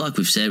 But like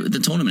we've said, the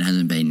tournament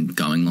hasn't been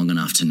going long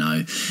enough to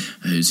know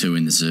who's who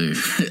in the zoo.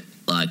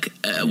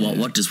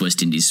 What does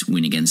West Indies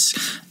win against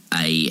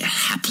a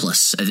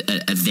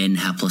then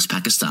hapless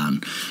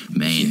Pakistan?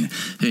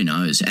 Who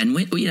knows? And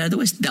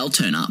they'll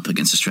turn up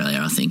against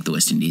Australia. I think the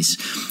West Indies,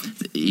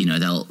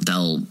 they'll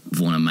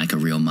want to make a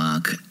real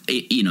mark.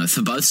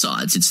 For both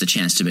sides, it's the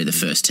chance to be the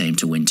first team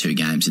to win 2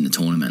 games in the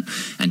tournament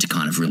and to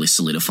kind of really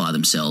solidify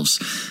themselves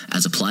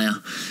as a player.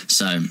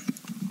 So,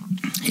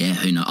 yeah,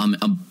 who knows?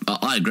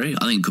 I agree.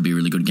 I think it could be a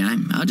really good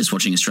game. Just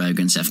watching Australia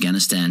against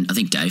Afghanistan, I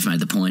think Dave made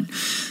the point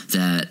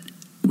that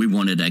we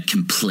wanted a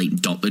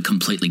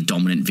completely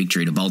dominant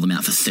victory to bowl them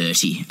out for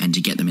 30 and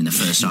to get them in the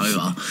first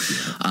over,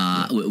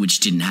 which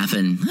didn't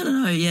happen. I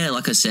don't know. Yeah,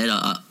 like I said,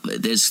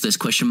 there's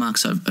question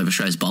marks over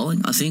Australia's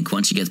bowling. I think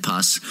once you get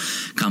past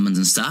Cummins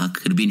and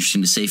Stark, it'll be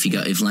interesting to see if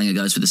Langer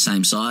goes with the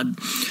same side.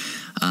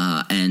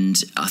 And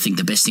I think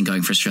the best thing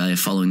going for Australia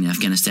following the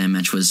Afghanistan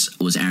match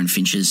was Aaron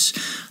Finch's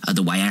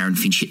the way Aaron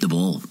Finch hit the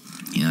ball.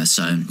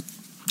 So.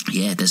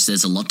 Yeah,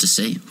 there's a lot to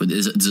see.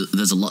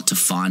 There's a lot to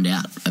find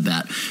out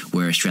about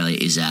where Australia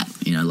is at.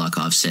 Like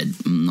I've said,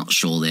 I'm not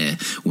sure their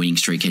winning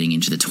streak heading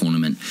into the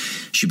tournament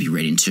should be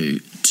read into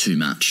too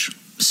much.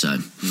 So,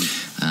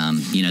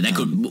 they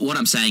could. What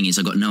I'm saying is,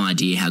 I've got no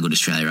idea how good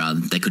Australia are.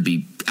 They could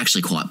be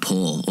actually quite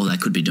poor, or they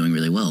could be doing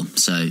really well.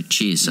 So,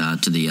 cheers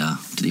to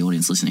the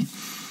audience listening.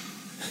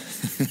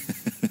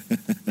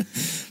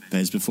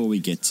 Bez, before we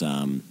get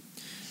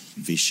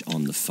Vish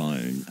on the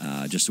phone,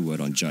 just a word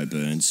on Joe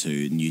Burns,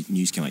 who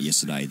news came out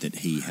yesterday that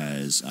he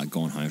has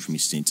gone home from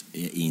his stint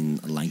in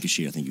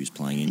Lancashire. I think he was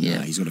playing in.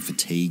 Yeah. He's got a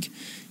fatigue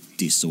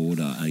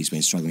disorder he's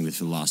been struggling with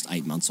for the last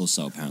 8 months or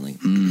so, apparently.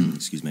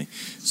 Excuse me.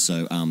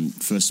 So,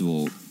 first of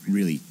all,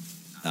 really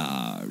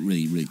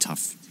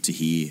tough to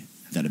hear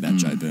that about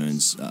Joe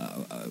Burns.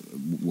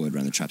 Word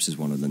around the traps is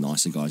one of the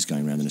nicer guys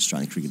going around in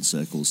Australian cricket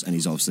circles, and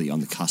he's obviously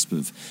on the cusp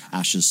of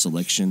Ashes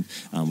selection,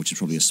 which is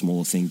probably a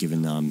smaller thing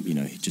given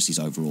just his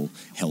overall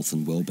health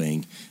and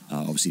well-being.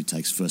 Obviously, it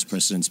takes first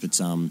precedence, but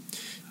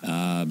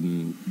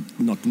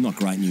not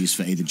great news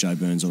for either Joe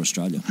Burns or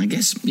Australia. I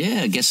guess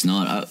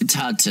not. It's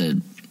hard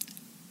to.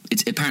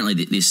 It's apparently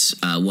this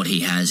what he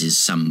has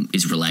is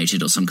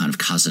related or some kind of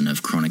cousin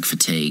of chronic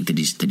fatigue that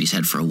he's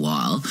had for a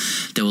while.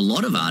 There were a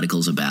lot of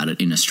articles about it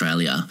in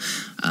Australia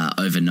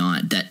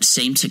overnight that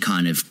seemed to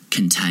kind of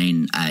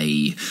contain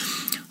an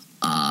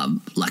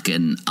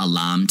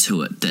alarm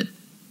to it that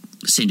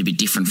seemed to be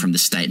different from the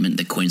statement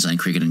that Queensland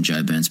Cricket and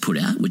Joe Burns put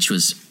out, which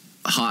was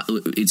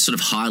it's sort of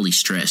highly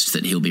stressed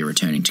that he'll be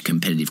returning to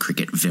competitive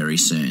cricket very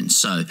soon.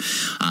 So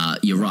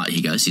you're right,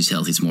 he goes, his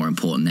health is more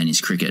important than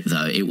his cricket,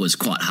 though it was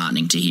quite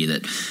heartening to hear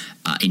that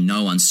in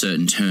no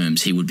uncertain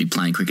terms, he would be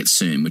playing cricket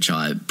soon, which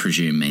I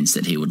presume means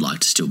that he would like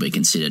to still be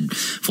considered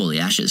for the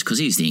Ashes because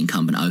he's the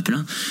incumbent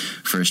opener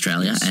for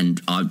Australia. Yes.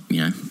 And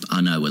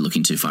I know we're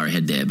looking too far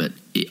ahead there, but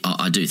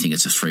I do think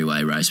it's a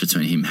three-way race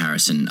between him,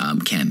 Harris, and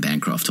Cam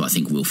Bancroft, who I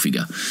think will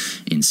figure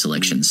in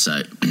selections.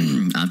 So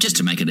just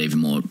to make it even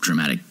more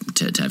dramatic,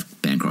 to have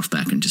Bancroft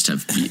back and just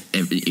have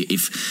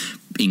if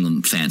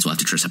England fans will have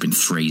to dress up in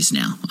threes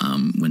now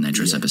when they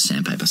dress up as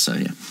sandpaper. So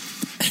yeah.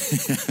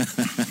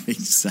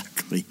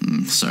 Exactly.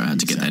 Sorry, I had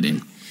to get that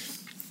in.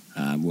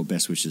 Well,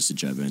 best wishes to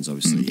Joe Burns,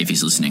 obviously. If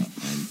he's listening.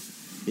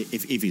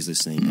 If he's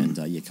listening, and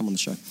come on the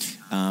show.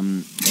 All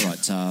right,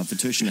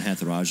 Vithushan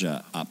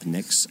Ehantharajah up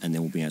next, and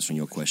then we'll be answering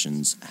your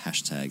questions.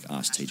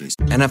 #AskTGC.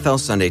 NFL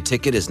Sunday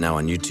Ticket is now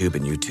on YouTube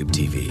and YouTube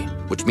TV,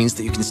 which means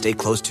that you can stay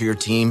close to your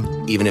team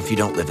even if you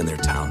don't live in their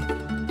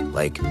town.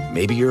 Like,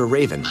 maybe you're a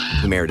Raven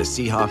who married a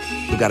Seahawk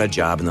who got a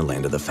job in the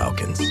land of the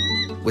Falcons.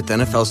 With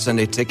NFL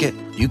Sunday Ticket,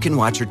 you can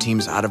watch your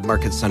team's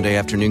out-of-market Sunday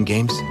afternoon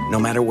games no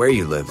matter where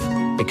you live,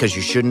 because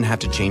you shouldn't have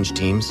to change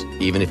teams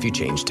even if you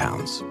change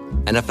towns.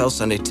 NFL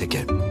Sunday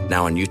Ticket,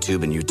 now on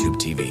YouTube and YouTube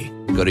TV.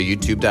 Go to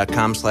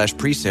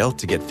youtube.com/presale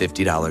to get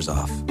 $50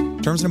 off.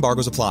 Terms and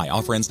embargoes apply.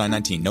 Offer ends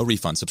 9/19. No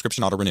refund.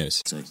 Subscription auto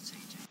renews.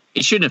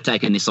 It shouldn't have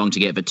taken this long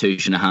to get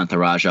Vithushan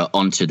Ehantharajah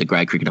onto the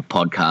Grade Cricketer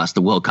podcast,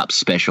 the World Cup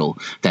special,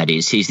 that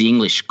is. He's the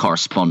English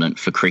correspondent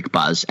for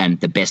CricBuzz and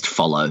the best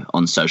follow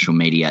on social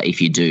media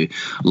if you do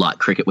like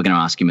cricket. We're going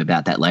to ask him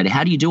about that later.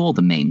 How do you do all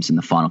the memes and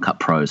the Final Cut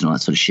pros and all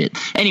that sort of shit?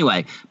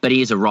 Anyway, but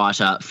he is a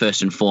writer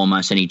first and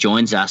foremost, and he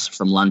joins us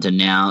from London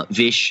now.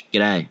 Vish,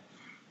 g'day.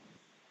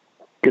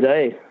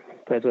 G'day.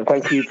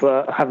 Thank you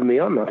for having me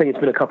on. I think it's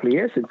been a couple of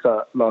years since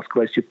our last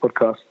Grade Cricketer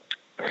podcast.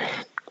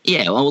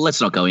 Yeah, well,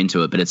 let's not go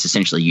into it, but it's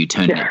essentially you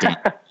turning it down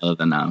other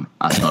than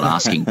us not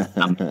asking.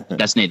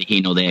 That's neither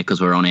here nor there because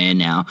we're on air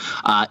now.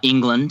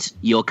 England,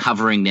 you're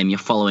covering them, you're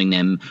following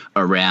them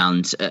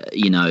around,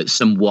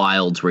 some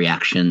wild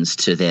reactions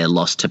to their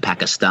loss to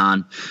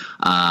Pakistan.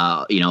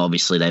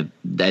 Obviously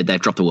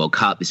they've dropped the World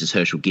Cup. This is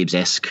Herschel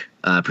Gibbs-esque,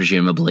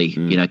 presumably.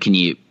 Can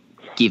you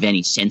give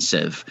any sense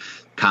of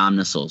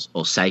calmness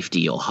or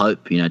safety or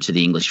hope, to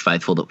the English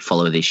faithful that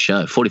follow this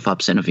show?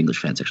 45% of English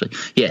fans, actually.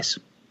 Yes.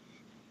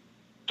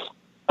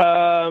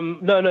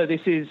 No,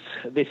 this is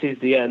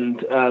the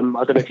end. I don't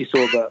know if you saw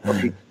that.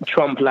 Obviously,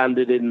 Trump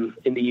landed in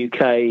the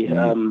UK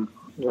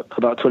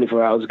about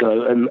 24 hours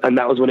ago, and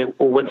that was when it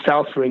all went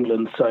south for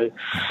England. So,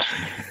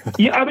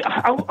 yeah, I mean,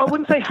 I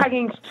wouldn't say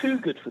hanging's too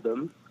good for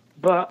them,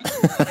 but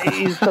it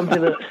is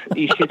something that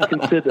you should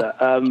consider.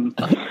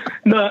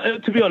 No,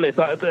 to be honest,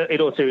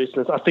 in all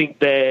seriousness, I think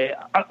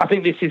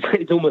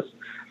it's almost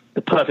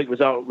the perfect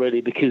result,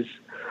 really, because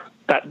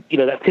that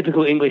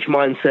typical English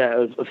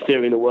mindset of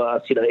fearing the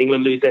worst.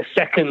 England lose their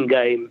second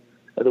game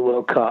of the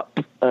World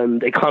Cup,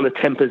 and it kind of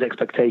tempers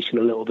expectation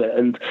a little bit.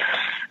 And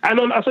I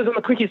suppose on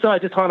the cricket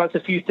side, just highlights a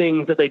few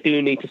things that they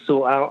do need to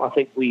sort out. I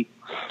think we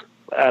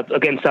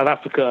against South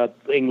Africa,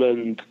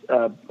 England.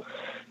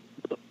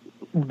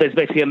 There's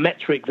basically a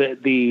metric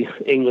that the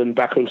England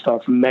backroom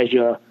staff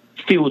measure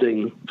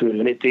fielding through,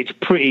 and it's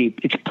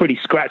pretty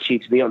scratchy,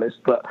 to be honest,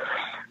 but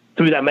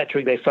through that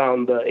metric, they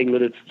found that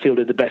England had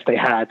fielded the best they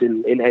had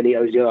in any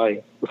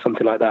ODI or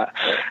something like that.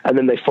 And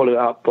then they follow it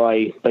up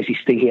by basically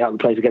stinking out the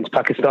plays against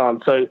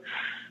Pakistan. So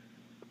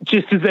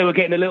just as they were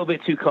getting a little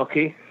bit too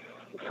cocky,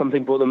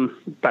 something brought them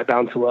back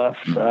down to earth.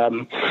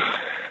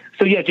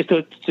 So, yeah, just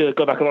to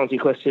go back and answer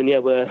your question, yeah,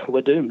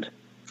 we're doomed.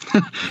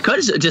 Can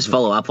I just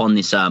follow up on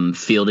this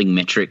fielding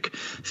metric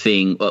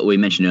thing? What we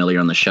mentioned earlier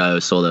on the show,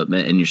 saw an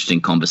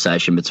interesting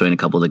conversation between a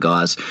couple of the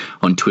guys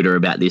on Twitter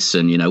about this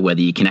and, whether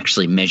you can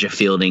actually measure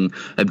fielding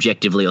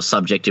objectively or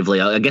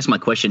subjectively. I guess my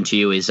question to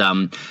you is,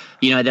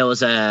 there was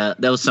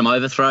some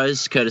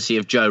overthrows courtesy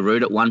of Joe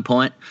Root at one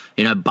point,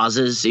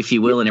 buzzers, if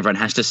you will, and everyone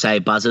has to say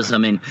buzzers. I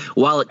mean,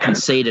 while it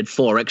conceded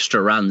 4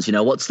 extra runs,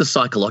 what's the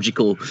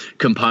psychological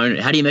component?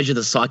 How do you measure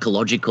the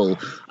psychological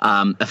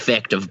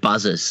effect of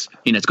buzzers?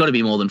 It's got to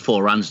be more than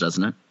 4 runs,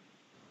 doesn't it?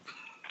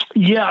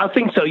 Yeah, I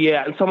think so,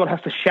 yeah. And someone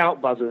has to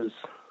shout buzzers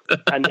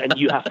and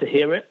you have to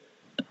hear it.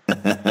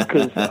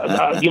 Because,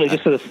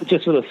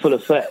 just for the full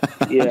effect,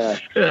 yeah.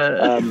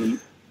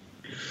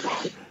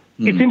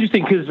 It's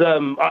interesting because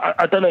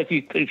I don't know if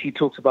you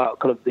talked about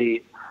kind of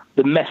the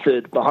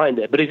method behind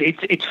it, but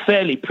it's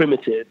fairly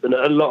primitive, and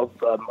a lot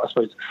of I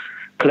suppose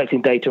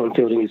collecting data on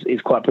fielding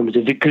is quite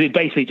primitive because it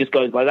basically just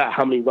goes by that,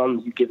 how many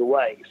runs you give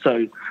away.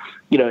 So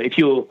if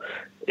you're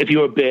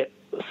a bit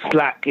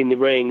slack in the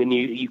ring and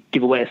you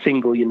give away a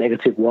single, you're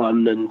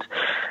 -1, and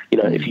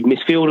if you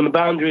misfield on the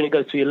boundary and it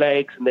goes through your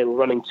legs and they were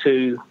running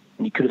 2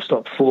 and you could have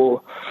stopped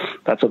 4,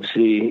 that's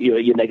obviously you're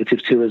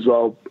 -2 as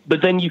well.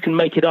 But then you can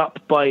make it up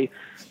by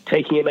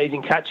taking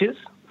amazing catches.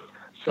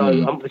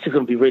 So this is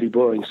going to be really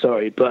boring,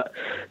 sorry, but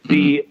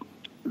they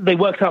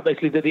worked out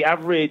basically that the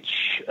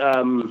average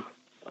amount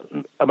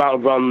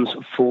of runs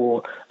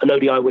for an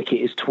ODI wicket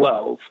is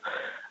 12.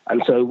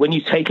 And so when you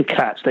take a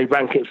catch, they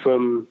rank it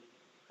from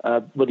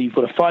whether you've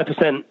got a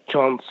 5%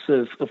 chance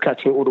of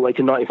catching it all the way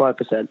to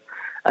 95%,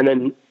 and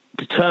then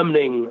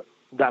determining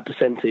that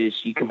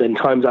percentage, you can then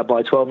times that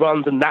by 12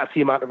 runs, and that's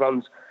the amount of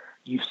runs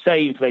you've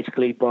saved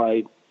basically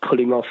by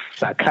pulling off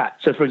that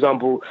catch. So, for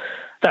example,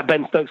 that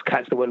Ben Stokes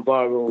catch that went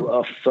viral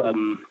off,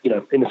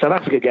 in the South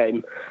Africa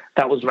game,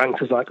 that was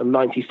ranked as like a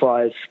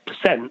 95%.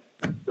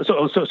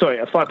 Sorry,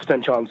 a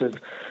 5% chance of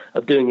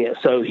doing it.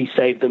 So he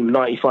saved them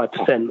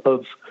 95%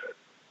 of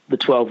the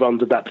 12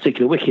 runs of that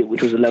particular wicket,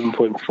 which was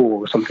 11.4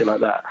 or something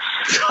like that.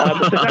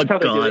 So that's how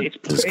they do it.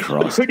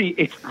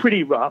 It's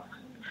pretty rough.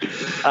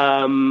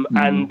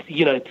 And,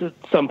 to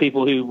some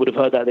people who would have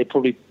heard that, they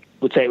probably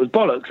would say it was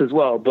bollocks as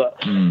well. But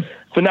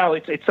for now,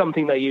 it's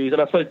something they use.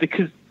 And I suppose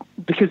because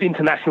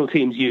international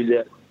teams use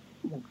it,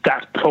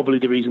 that's probably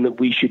the reason that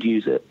we should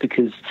use it,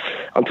 because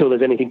until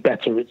there's anything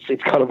better,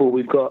 it's kind of all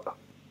we've got.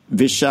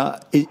 Vish,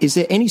 is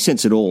there any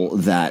sense at all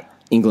that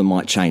England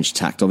might change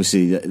tact?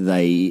 Obviously,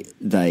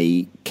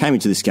 they came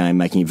into this game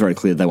making it very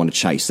clear they want to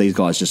chase. These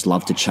guys just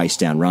love to chase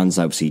down runs.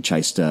 They obviously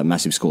chased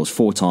massive scores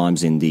 4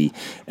 times in the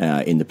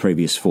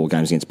previous 4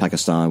 games against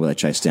Pakistan, where they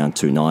chased down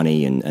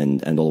 290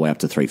 and all the way up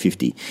to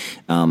 350.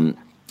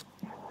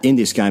 In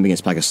this game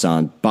against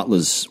Pakistan,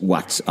 Buttler's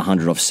whacked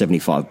 100 off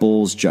 75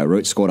 balls. Joe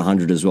Root scored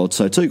 100 as well.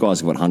 So 2 guys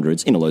have got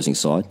 100s in a losing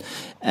side.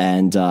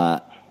 And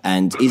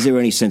is there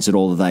any sense at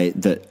all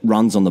that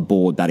runs on the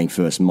board batting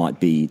first might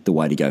be the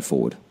way to go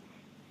forward?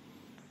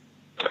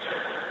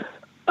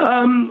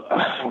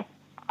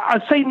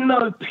 I'd say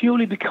no,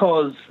 purely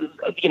because,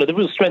 the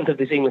real strength of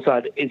this England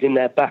side is in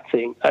their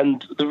batting.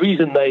 And the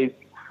reason they've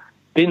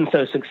been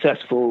so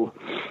successful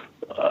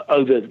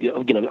over,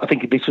 I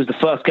think this was the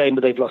first game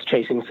that they've lost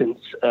chasing since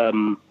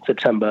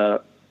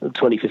September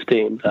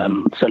 2015,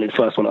 certainly the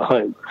first one at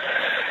home.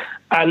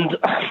 And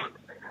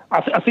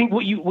I think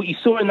what you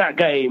saw in that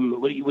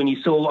game, when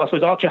you saw, I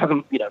suppose Archer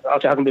hasn't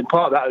been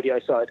part of that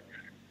ODI side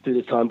through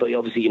this time, but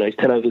obviously, his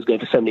 10 overs go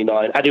for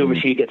 79. Adil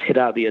Rashid gets hit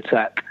out of the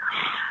attack.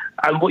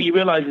 And what you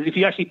realise is if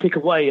you actually pick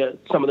away at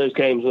some of those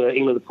games where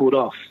England have pulled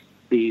off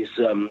these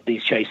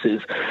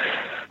chasers,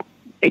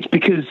 it's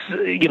because,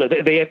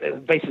 they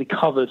have basically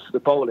covered the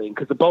bowling,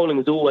 because the bowling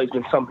has always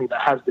been something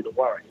that has been a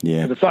worry.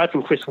 Yeah. Because aside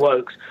from Chris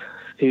Woakes,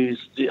 who's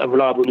a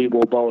reliable new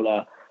ball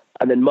bowler,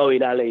 and then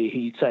Moeen Ali, who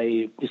you'd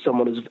say is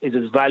someone is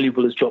as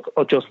valuable as Josh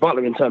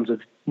Buttler in terms of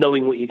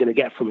knowing what you're going to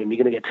get from him.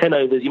 You're going to get 10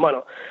 overs. You might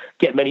not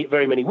get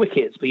very many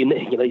wickets, but he's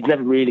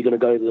never really going to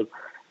go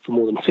for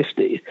more than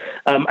 50.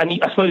 And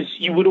I suppose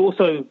you would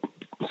also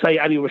say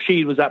Adil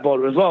Rashid was that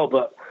bowler as well,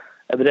 but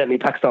evidently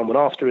Pakistan went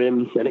after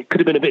him, and it could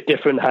have been a bit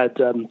different had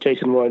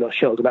Jason Roy not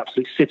shelled an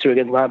absolute sitter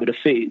against Mohammed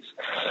Hafiz.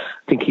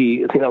 I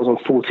think that was on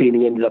 14.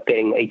 He ended up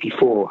getting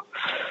 84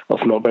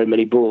 off not very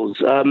many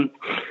balls.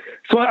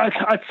 So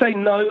I'd say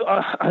no.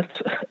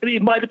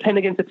 It might depend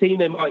against the team.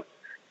 They might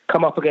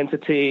come up against a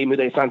team who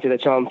they fancy their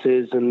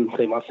chances, and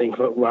they might think,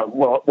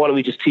 well, why don't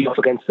we just tee off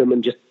against them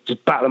and just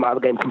bat them out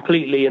of the game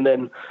completely, and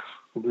then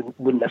we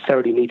wouldn't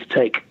necessarily need to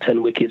take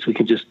 10 wickets. We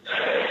can just,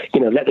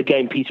 let the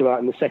game peter out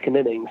in the second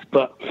innings.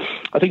 But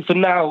I think for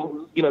now,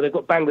 they've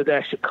got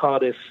Bangladesh at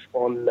Cardiff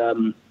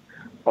on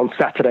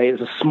Saturday.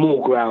 It's a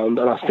small ground,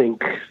 and I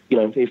think,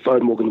 if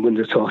Eoin Morgan wins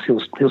the toss,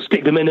 he'll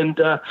stick them in and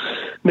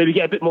maybe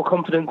get a bit more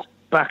confidence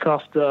back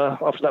after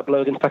that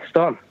blow against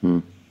Pakistan.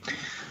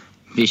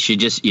 Vish,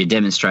 you're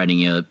demonstrating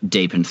your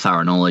deep and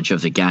thorough knowledge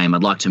of the game.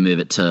 I'd like to move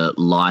it to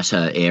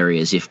lighter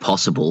areas if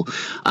possible.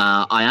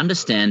 I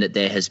understand that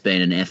there has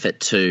been an effort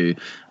to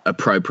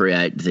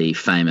appropriate the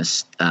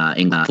famous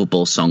England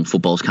football song,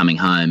 Football's Coming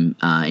Home,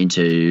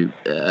 into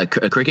a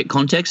cricket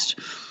context.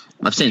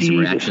 I've seen some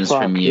reactions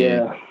from you.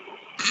 Yeah.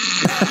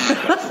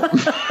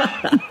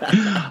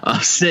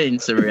 I've seen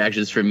some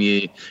reactions from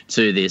you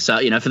to this.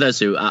 For those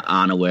who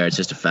aren't aware, it's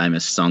just a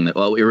famous song that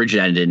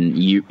originated in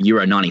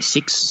Euro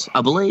 96,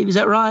 I believe. Is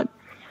that right?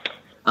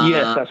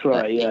 Yes, that's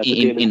right. Yeah,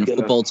 in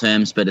football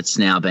terms, but it's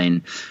now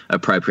been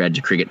appropriated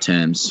to cricket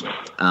terms.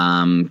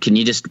 Can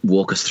you just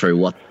walk us through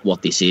what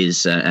this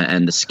is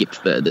and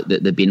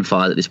the bin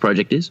fire that this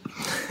project is?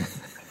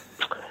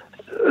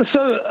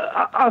 So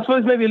I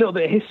suppose maybe a little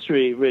bit of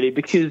history, really,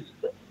 because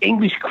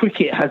English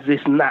cricket has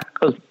this knack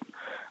of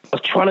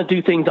trying to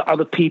do things that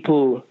other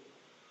people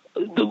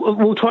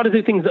will try to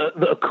do things that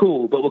are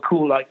cool, but were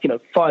cool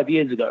 5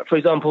 years ago. For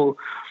example,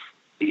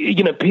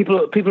 people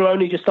are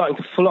only just starting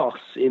to floss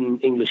in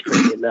English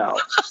cricket now.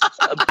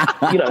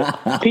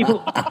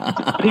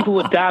 People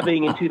were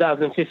dabbing in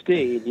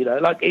 2015.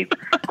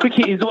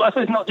 Cricket is. I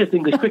suppose not just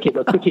English cricket,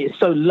 but cricket is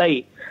so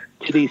late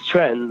to these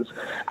trends,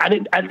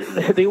 and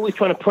they always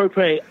try to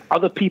appropriate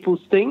other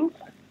people's things.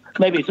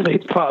 Maybe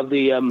it's part of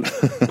the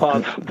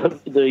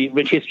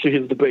rich history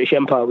of the British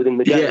Empire within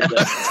the game. And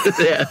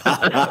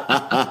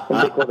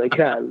take what they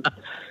can.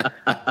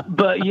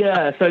 But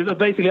yeah, so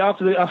basically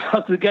after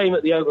the game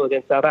at the Oval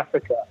against South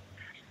Africa,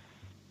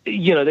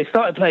 they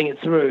started playing it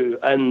through,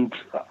 and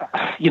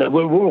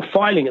we're all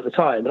filing at the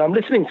time, and I'm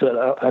listening to it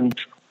and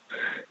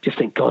just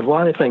think, God,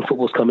 why are they playing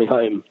Football's Coming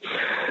Home?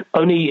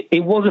 Only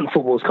it wasn't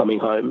Football's Coming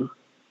Home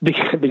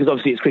because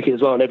obviously it's cricket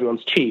as well, and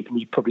everyone's cheap, and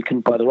you probably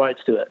couldn't buy the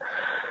rights to it.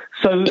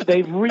 So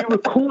they've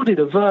re-recorded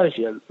a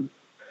version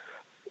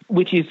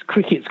which is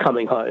Cricket's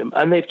Coming Home,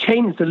 and they've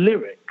changed the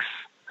lyrics.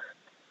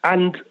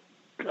 And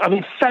I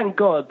mean, thank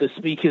God the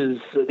speakers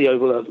at the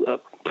Oval are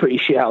pretty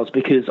shit house,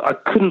 because I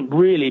couldn't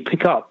really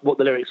pick up what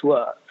the lyrics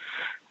were.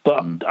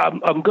 But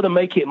I'm going to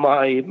make it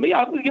I'm going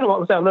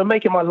to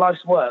make it my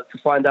life's work to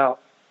find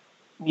out,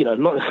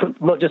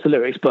 not just the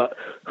lyrics, but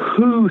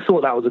who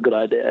thought that was a good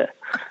idea,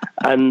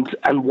 and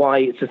why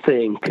it's a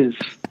thing. Because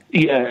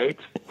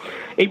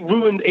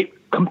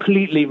it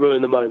completely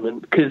ruined the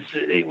moment, because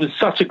it was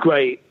such a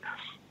great,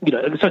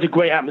 it was such a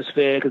great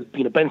atmosphere, because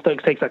Ben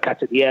Stokes takes that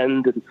catch at the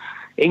end, and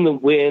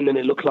England win, and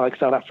it looked like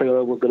South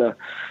Africa were going to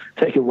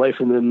take it away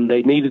from them.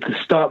 They needed to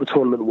start the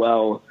tournament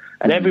well,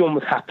 and everyone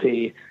was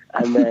happy.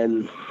 And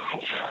then,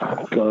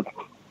 oh God,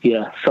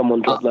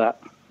 someone dropped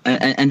that.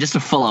 And just to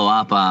follow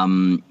up,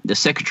 the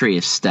Secretary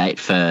of State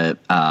for,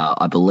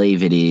 I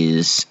believe it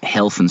is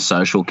Health and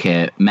Social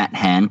Care, Matt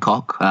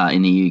Hancock,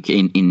 in the UK,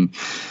 in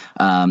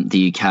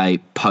the UK,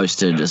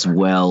 posted as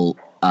well,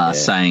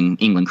 saying,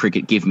 "England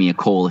cricket, give me a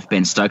call if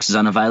Ben Stokes is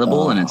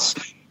unavailable." And it's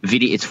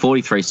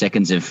 43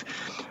 seconds of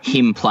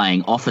him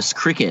playing office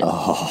cricket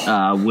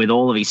with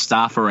all of his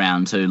staff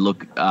around, who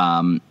look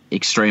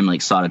extremely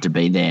excited to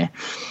be there.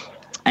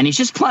 And he's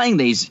just playing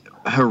these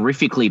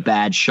horrifically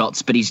bad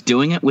shots, but he's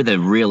doing it with a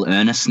real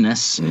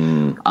earnestness.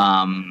 He's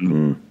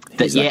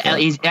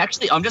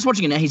actually, I'm just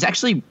watching it now, he's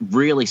actually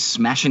really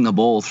smashing the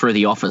ball through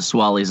the office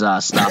while his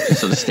staff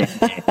just sort of stand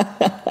there.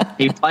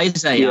 He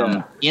plays he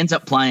ends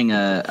up playing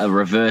a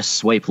reverse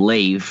sweep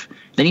leave.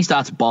 Then he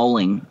starts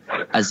bowling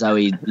as though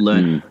he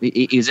learned.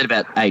 He was at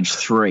about age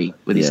 3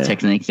 with his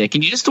technique there.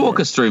 Can you just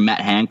walk us through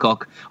Matt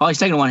Hancock? Oh, he's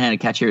taking a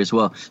one-handed catch here as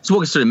well. Just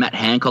walk us through the Matt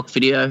Hancock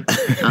video.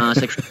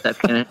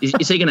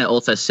 Is he going to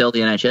also sell the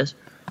NHS?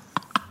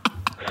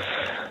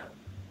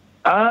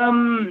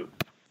 I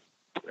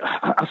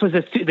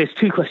suppose there's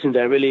two questions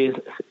there, really,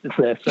 isn't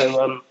there?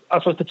 So I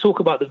suppose to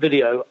talk about the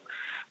video,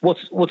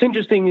 what's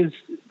interesting is,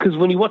 because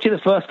when you watch it the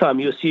first time,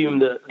 you assume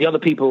that the other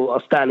people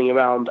are standing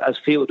around as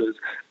fielders,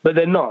 but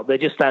they're not. They're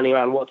just standing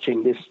around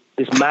watching this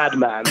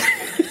madman,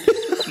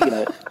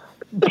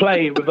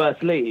 play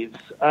reverse leaves.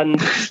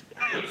 And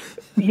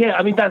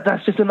I mean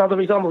that's just another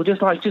example.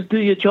 Just do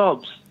your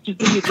jobs. Just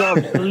do your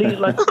jobs.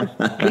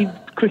 Leave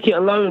cricket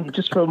alone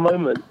just for a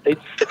moment. It's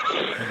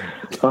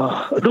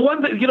the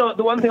one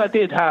thing I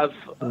did have,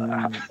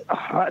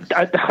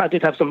 I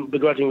did have some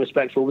begrudging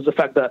respect for, was the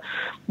fact that,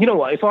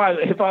 if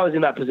I was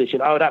in that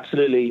position, I would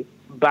absolutely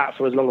bat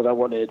for as long as I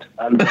wanted,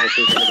 and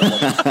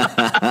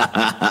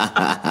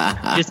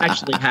just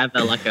actually have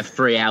a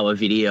 3-hour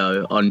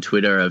video on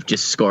Twitter of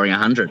just scoring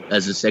 100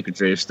 as a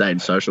Secretary of State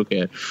and Social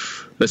Care.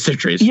 The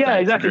Secretary of State. Yeah,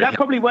 exactly. They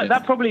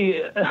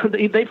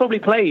probably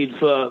played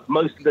for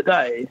most of the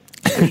day.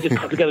 And he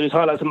just put together his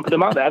highlights and put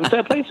them out there. And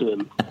fair play to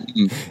him.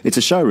 It's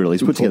a show reel.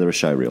 He's put together a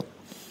show reel.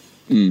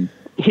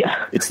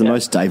 Yeah, it's the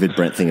most David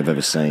Brent thing I've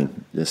ever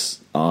seen.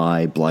 Just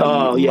I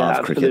bloody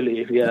love cricket.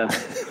 Absolutely, yeah.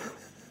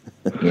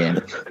 Yeah.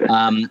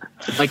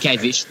 Okay,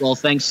 Vish. Well,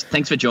 thanks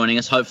for joining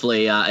us.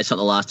 Hopefully, it's not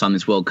the last time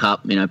this World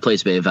Cup.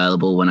 Please be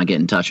available when I get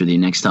in touch with you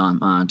next time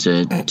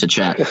to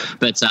chat.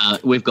 But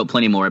we've got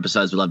plenty more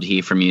episodes. We'd love to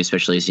hear from you,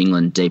 especially as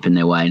England deepen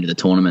their way into the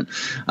tournament.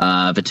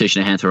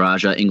 Vitushna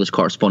Hantharaja, English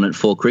correspondent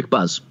for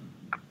CricBuzz.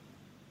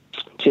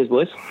 Cheers,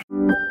 boys.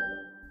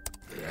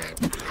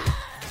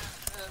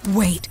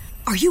 Wait,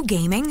 are you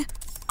gaming?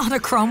 On a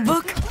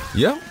Chromebook?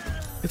 Yep.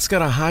 It's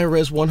got a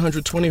high-res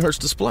 120Hz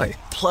display,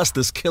 plus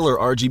this killer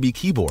RGB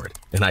keyboard.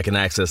 And I can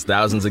access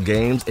thousands of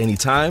games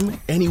anytime,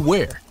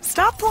 anywhere.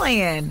 Stop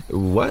playing.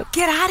 What?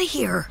 Get out of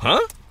here.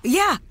 Huh?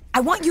 Yeah, I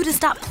want you to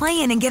stop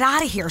playing and get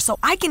out of here so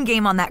I can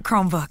game on that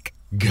Chromebook.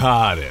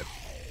 Got it.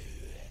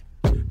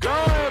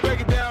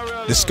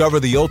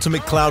 Discover the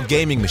ultimate cloud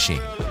gaming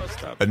machine.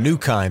 A new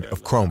kind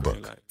of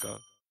Chromebook.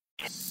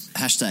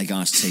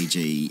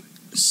 #AskTGC.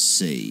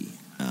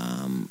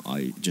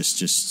 I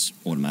just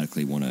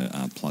automatically want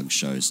to plug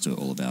shows to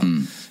all of our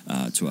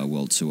to our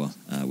world tour,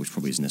 which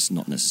probably is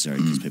not necessary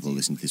because people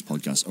listening to this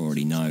podcast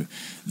already know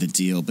the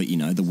deal. But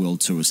the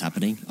world tour is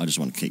happening. I just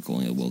want to keep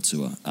calling it a world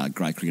tour.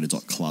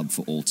 GreyCricketer.club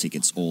for all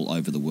tickets all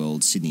over the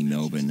world: Sydney,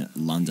 Melbourne,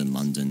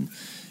 London,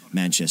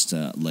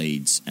 Manchester,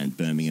 Leeds, and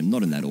Birmingham.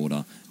 Not in that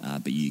order,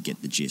 but you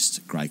get the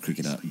gist.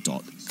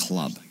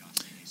 GreyCricketer.club.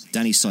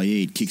 Danny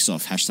Saeed kicks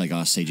off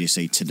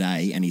 #AskTGC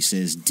today, and he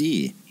says,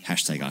 "Dear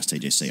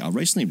 #AskTGC, I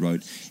recently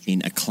wrote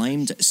in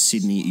acclaimed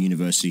Sydney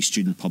University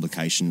student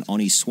publication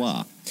On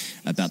Histoire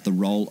about the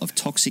role of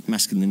toxic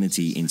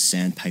masculinity in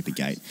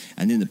Sandpapergate,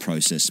 and in the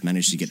process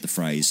managed to get the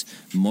phrase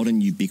modern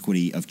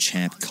ubiquity of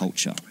champ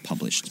culture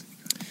published.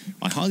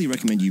 I highly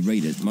recommend you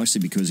read it, mostly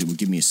because it will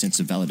give me a sense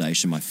of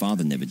validation my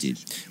father never did.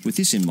 With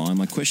this in mind,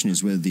 my question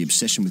is whether the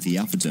obsession with the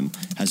alphadom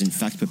has in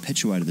fact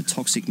perpetuated the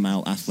toxic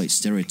male athlete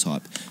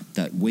stereotype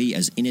that we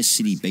as inner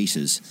city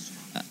beaters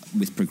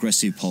with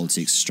progressive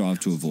politics strive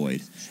to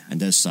avoid,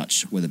 and as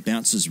such, whether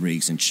bouncers,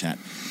 rigs and chat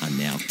are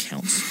now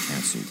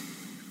cancelled.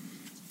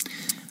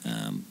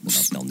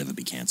 They'll never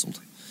be cancelled.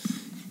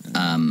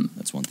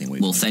 That's one thing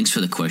Well, thanks for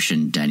the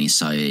question, Danny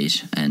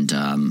Saeed, and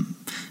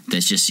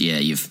there's just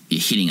you're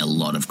hitting a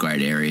lot of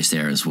great areas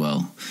there as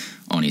well.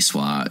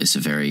 Oniswa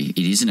it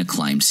is an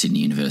acclaimed Sydney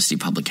University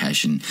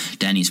publication.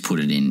 Danny's put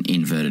it in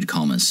inverted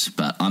commas,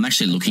 but I'm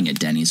actually looking at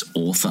Danny's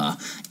author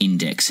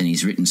index, and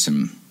he's written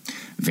some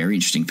very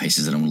interesting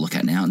pieces that I'm going to look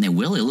at now, and they're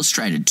well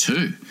illustrated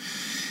too.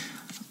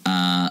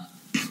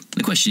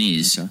 The question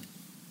is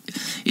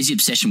the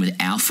obsession with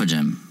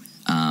alphadom,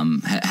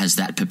 has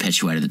that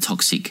perpetuated the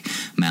toxic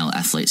male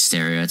athlete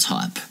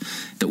stereotype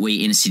that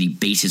we inner city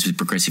beaters with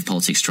progressive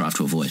politics strive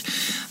to avoid?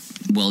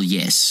 Well,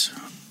 yes.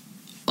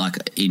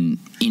 Like, in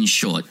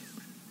short,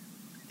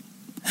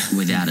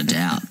 without a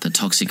doubt, the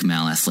toxic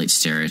male athlete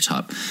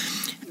stereotype.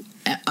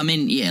 I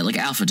mean, yeah, like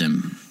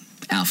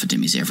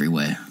alphadom is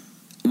everywhere.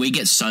 We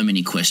get so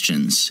many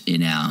questions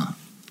in our,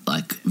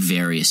 like,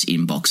 various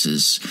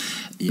inboxes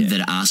that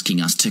are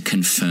asking us to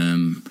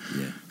confirm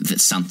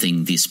that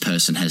something this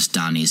person has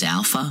done is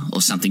alpha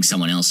or something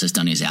someone else has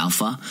done is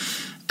alpha.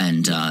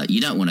 And you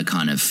don't want to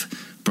kind of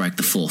break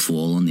the fourth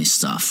wall on this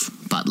stuff.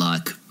 But,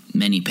 like,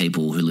 many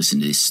people who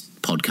listen to this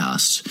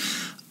podcast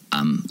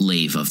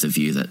leave of the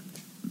view that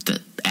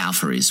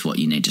alpha is what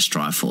you need to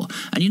strive for.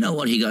 And you know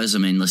what? He goes, I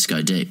mean, let's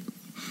go deep.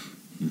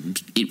 Mm-hmm.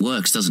 It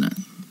works, doesn't it?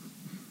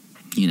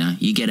 You know,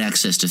 you get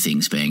access to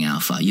things being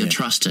alpha. You're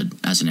trusted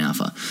as an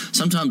alpha.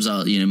 Sometimes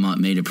I might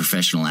meet a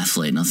professional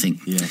athlete and I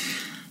think,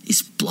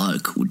 this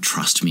bloke would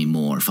trust me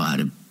more if I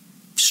had a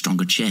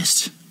stronger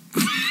chest.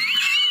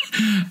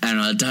 And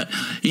I don't,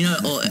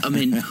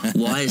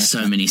 why are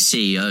so many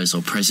CEOs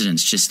or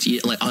presidents just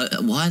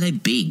why are they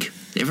big?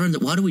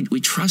 Why do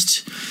we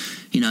trust,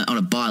 on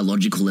a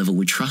biological level,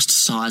 we trust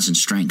size and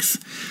strength,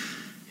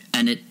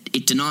 and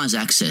it denies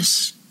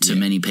access to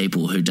many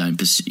people who don't,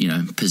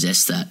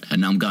 possess that.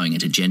 And I'm going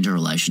into gender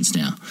relations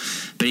now,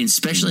 but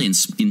especially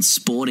in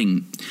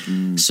sporting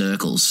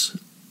circles,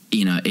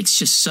 it's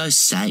just so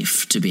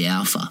safe to be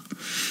alpha.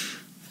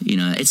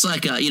 It's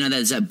like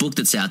there's that book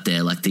that's out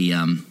there, like the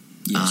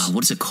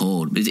what is it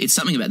called? It's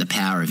something about the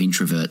power of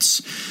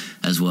introverts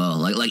as well.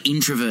 Like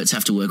introverts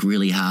have to work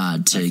really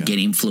hard to get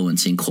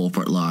influence in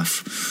corporate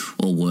life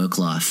or work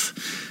life.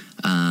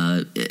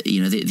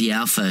 The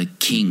alpha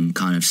king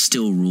kind of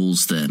still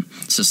rules the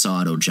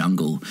societal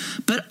jungle,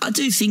 but I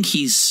do think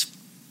he's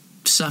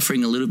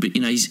suffering a little bit.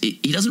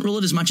 He doesn't rule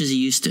it as much as he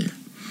used to.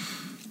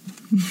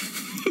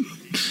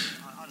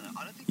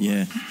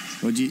 Yeah.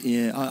 Well,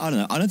 I don't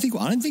know. I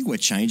don't think we're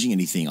changing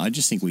anything. I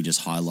just think we've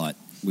just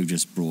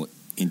brought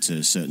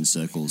into certain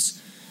circles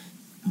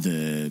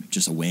the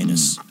just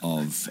awareness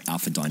of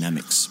alpha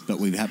dynamics, but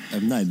we have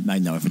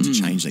made no effort to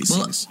change these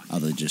things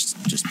other than just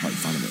poke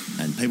fun of it.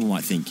 And people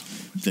might think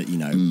that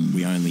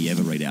we only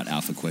ever read out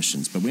alpha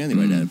questions, but we only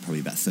read out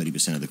probably about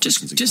 30% of the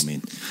questions that come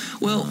in.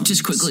 Well,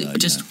 just quickly,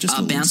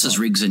 Bouncers,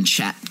 Rigs and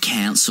Chat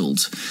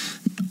cancelled.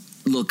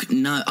 Look,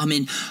 no, I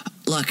mean,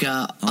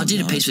 I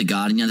did a piece for The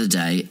Guardian the other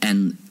day,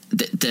 and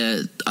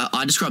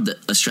I described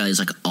Australia's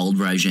like old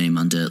regime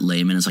under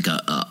Lehman as like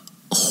a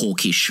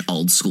hawkish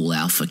old school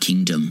alpha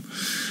kingdom,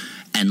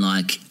 and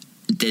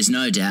there's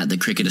no doubt that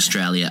Cricket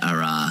Australia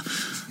are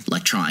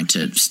trying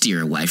to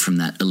steer away from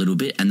that a little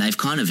bit, and they've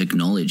kind of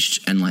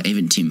acknowledged, and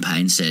even Tim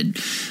Payne said,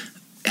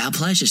 our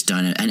players just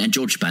don't, and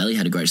George Bailey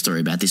had a great story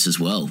about this as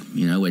well,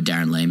 where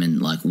Darren Lehman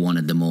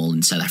wanted them all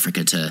in South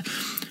Africa to,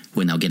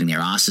 when they were getting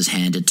their asses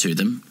handed to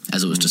them,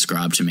 as it was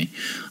described to me,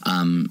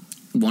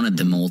 wanted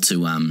them all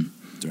to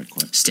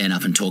stand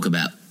up and talk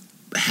about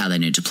how they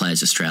need to play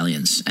as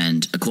Australians.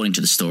 And according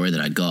to the story that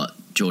I got,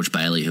 George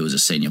Bailey, who was a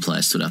senior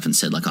player, stood up and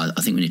said,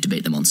 I think we need to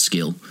beat them on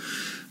skill.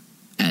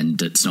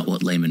 And it's not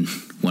what Lehman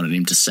wanted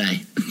him to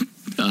say,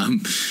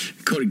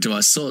 according to my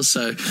source.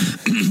 So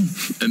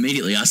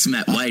immediately asked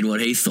Matt Wade what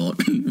he thought.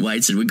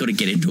 Wade said, we've got to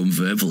get into them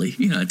verbally,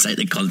 take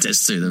the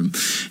contest to them.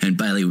 And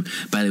Bailey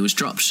was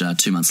dropped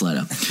 2 months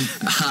later.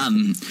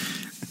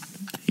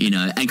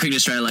 And Cricket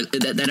Australia,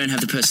 they don't have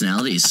the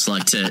personalities,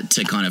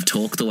 to kind of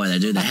talk the way they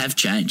do. They have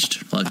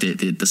changed.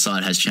 The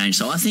side has changed.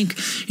 So I think,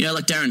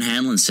 like Darren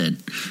Hanlon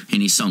said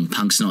in his song,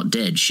 Punk's Not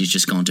Dead, she's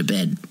just gone to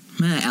bed.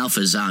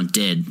 Alphas aren't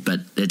dead,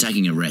 but they're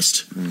taking a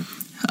rest.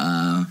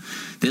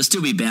 There'll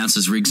still be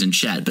Bouncers, Rigs and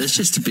Chat, but it's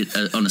just a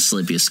bit on a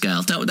sleepier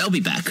scale. They'll be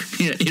back.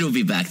 It'll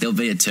be back. There'll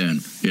be a turn,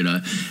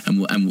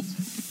 and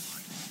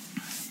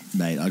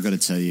mate, I got to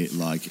tell you,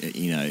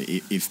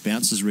 if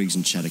Bouncers, Rigs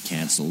and Chat are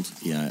cancelled,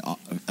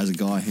 as a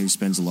guy who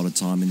spends a lot of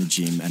time in the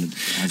gym and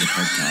has a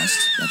podcast,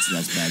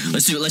 that's bad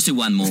news. Let's do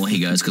one more. He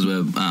goes, because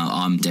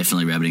I'm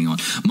definitely rabbiting on.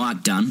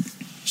 Mike Dunn,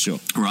 sure,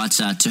 writes,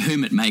 to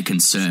whom it may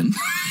concern.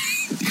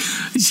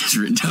 He's just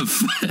written up.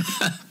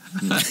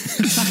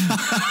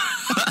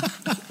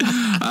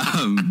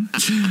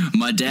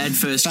 My dad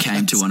first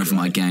came to one of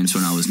my games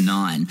when I was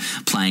 9,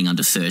 playing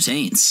under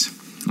 13s.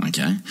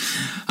 Okay.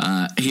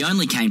 He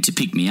only came to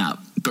pick me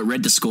up but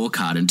read the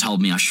scorecard and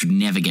told me I should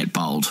never get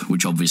bowled,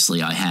 which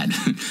obviously I had.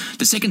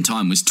 The second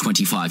time was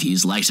 25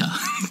 years later.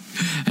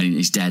 And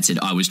his dad said,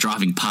 I was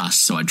driving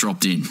past, so I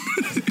dropped in.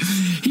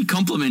 He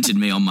complimented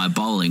me on my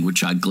bowling,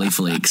 which I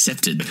gleefully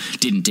accepted.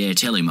 Didn't dare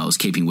tell him I was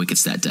keeping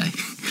wickets that day.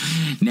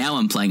 Now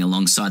I'm playing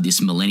alongside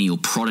this millennial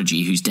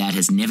prodigy whose dad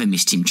has never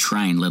missed him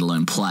train, let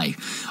alone play.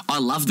 I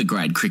love the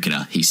grade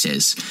cricketer, he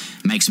says.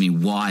 Makes me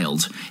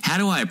wild. How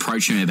do I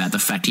approach him about the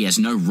fact he has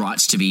no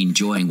rights to be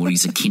enjoying what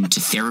is akin to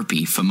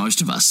therapy for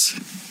most of us?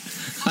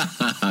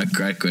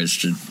 Great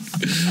question.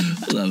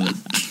 Love it.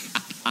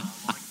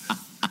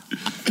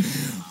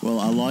 Well,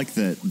 I like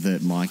that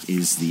Mike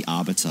is the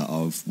arbiter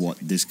of what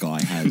this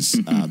guy has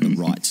the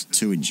right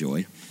to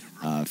enjoy.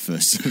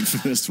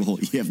 First of all,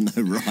 you have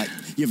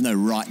no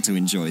right to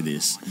enjoy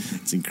this.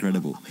 It's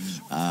incredible.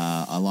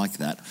 I like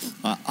that.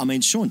 I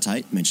mean, Sean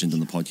Tate mentioned on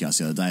the podcast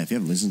the other day. If you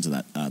haven't listened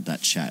to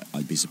that chat,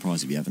 I'd be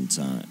surprised if you haven't.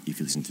 If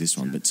you listen to this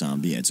one, but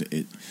yeah, it's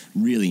a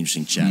really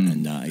interesting chat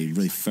and a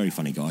really very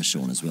funny guy,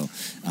 Sean, as well.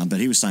 But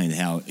he was saying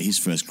how his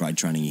first grade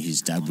training,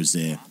 his dad was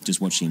there just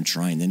watching him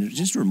train, and it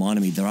just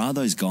reminded me there are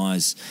those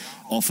guys,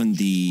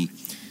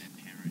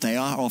 they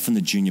are often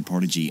the junior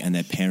prodigy, and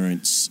their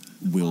parents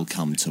will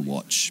come to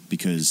watch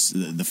because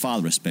the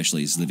father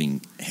especially is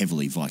living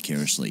heavily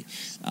vicariously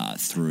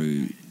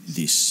through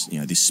this,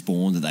 this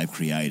spawn that they've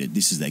created.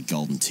 This is their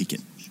golden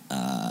ticket.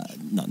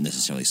 Not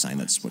necessarily saying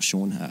that's what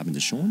happened to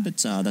Sean, but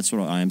that's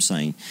what I am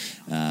saying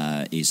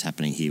is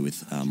happening here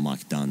with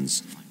Mike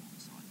Dunn's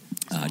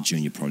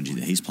junior prodigy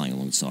that he's playing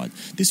alongside.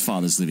 This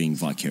father's living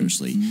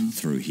vicariously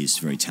through his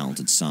very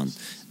talented son.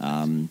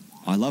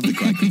 I love the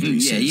great cricketer.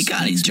 Yeah, you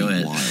can't enjoy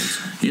it.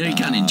 You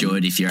can't enjoy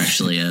it if you're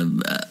actually a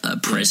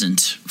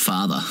present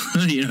father.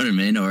 You know what I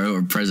mean? Or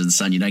a present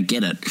son. You don't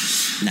get it.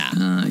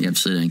 Nah. You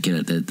absolutely don't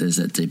get it. There's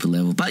that deeper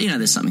level. But,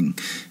 there's something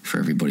for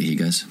everybody here,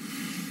 guys.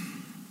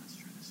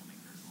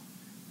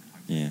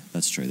 Yeah,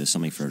 that's true. There's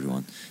something for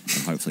everyone.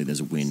 And hopefully there's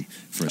a win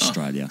for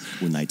Australia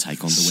when they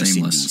take on the West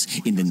Indies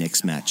in the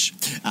next match.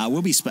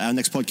 Our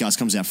next podcast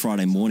comes out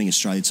Friday morning,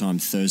 Australia time,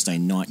 Thursday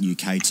night,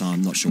 UK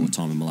time. Not sure what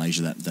time in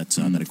Malaysia that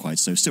equates.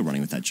 So still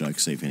running with that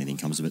joke, see if anything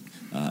comes of it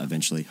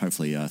eventually.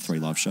 Hopefully 3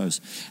 live shows.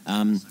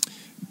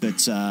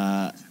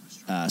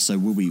 So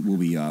we'll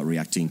be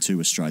reacting to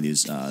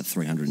Australia's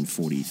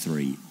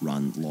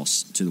 343-run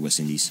loss to the West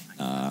Indies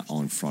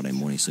on Friday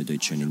morning. So do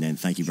tune in then.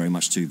 Thank you very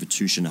much to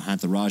Vithushan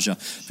Hantharajah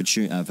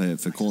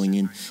for calling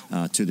in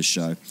to the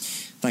show.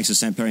 Thanks to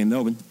Sam Perry in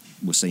Melbourne.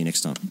 We'll see you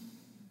next time.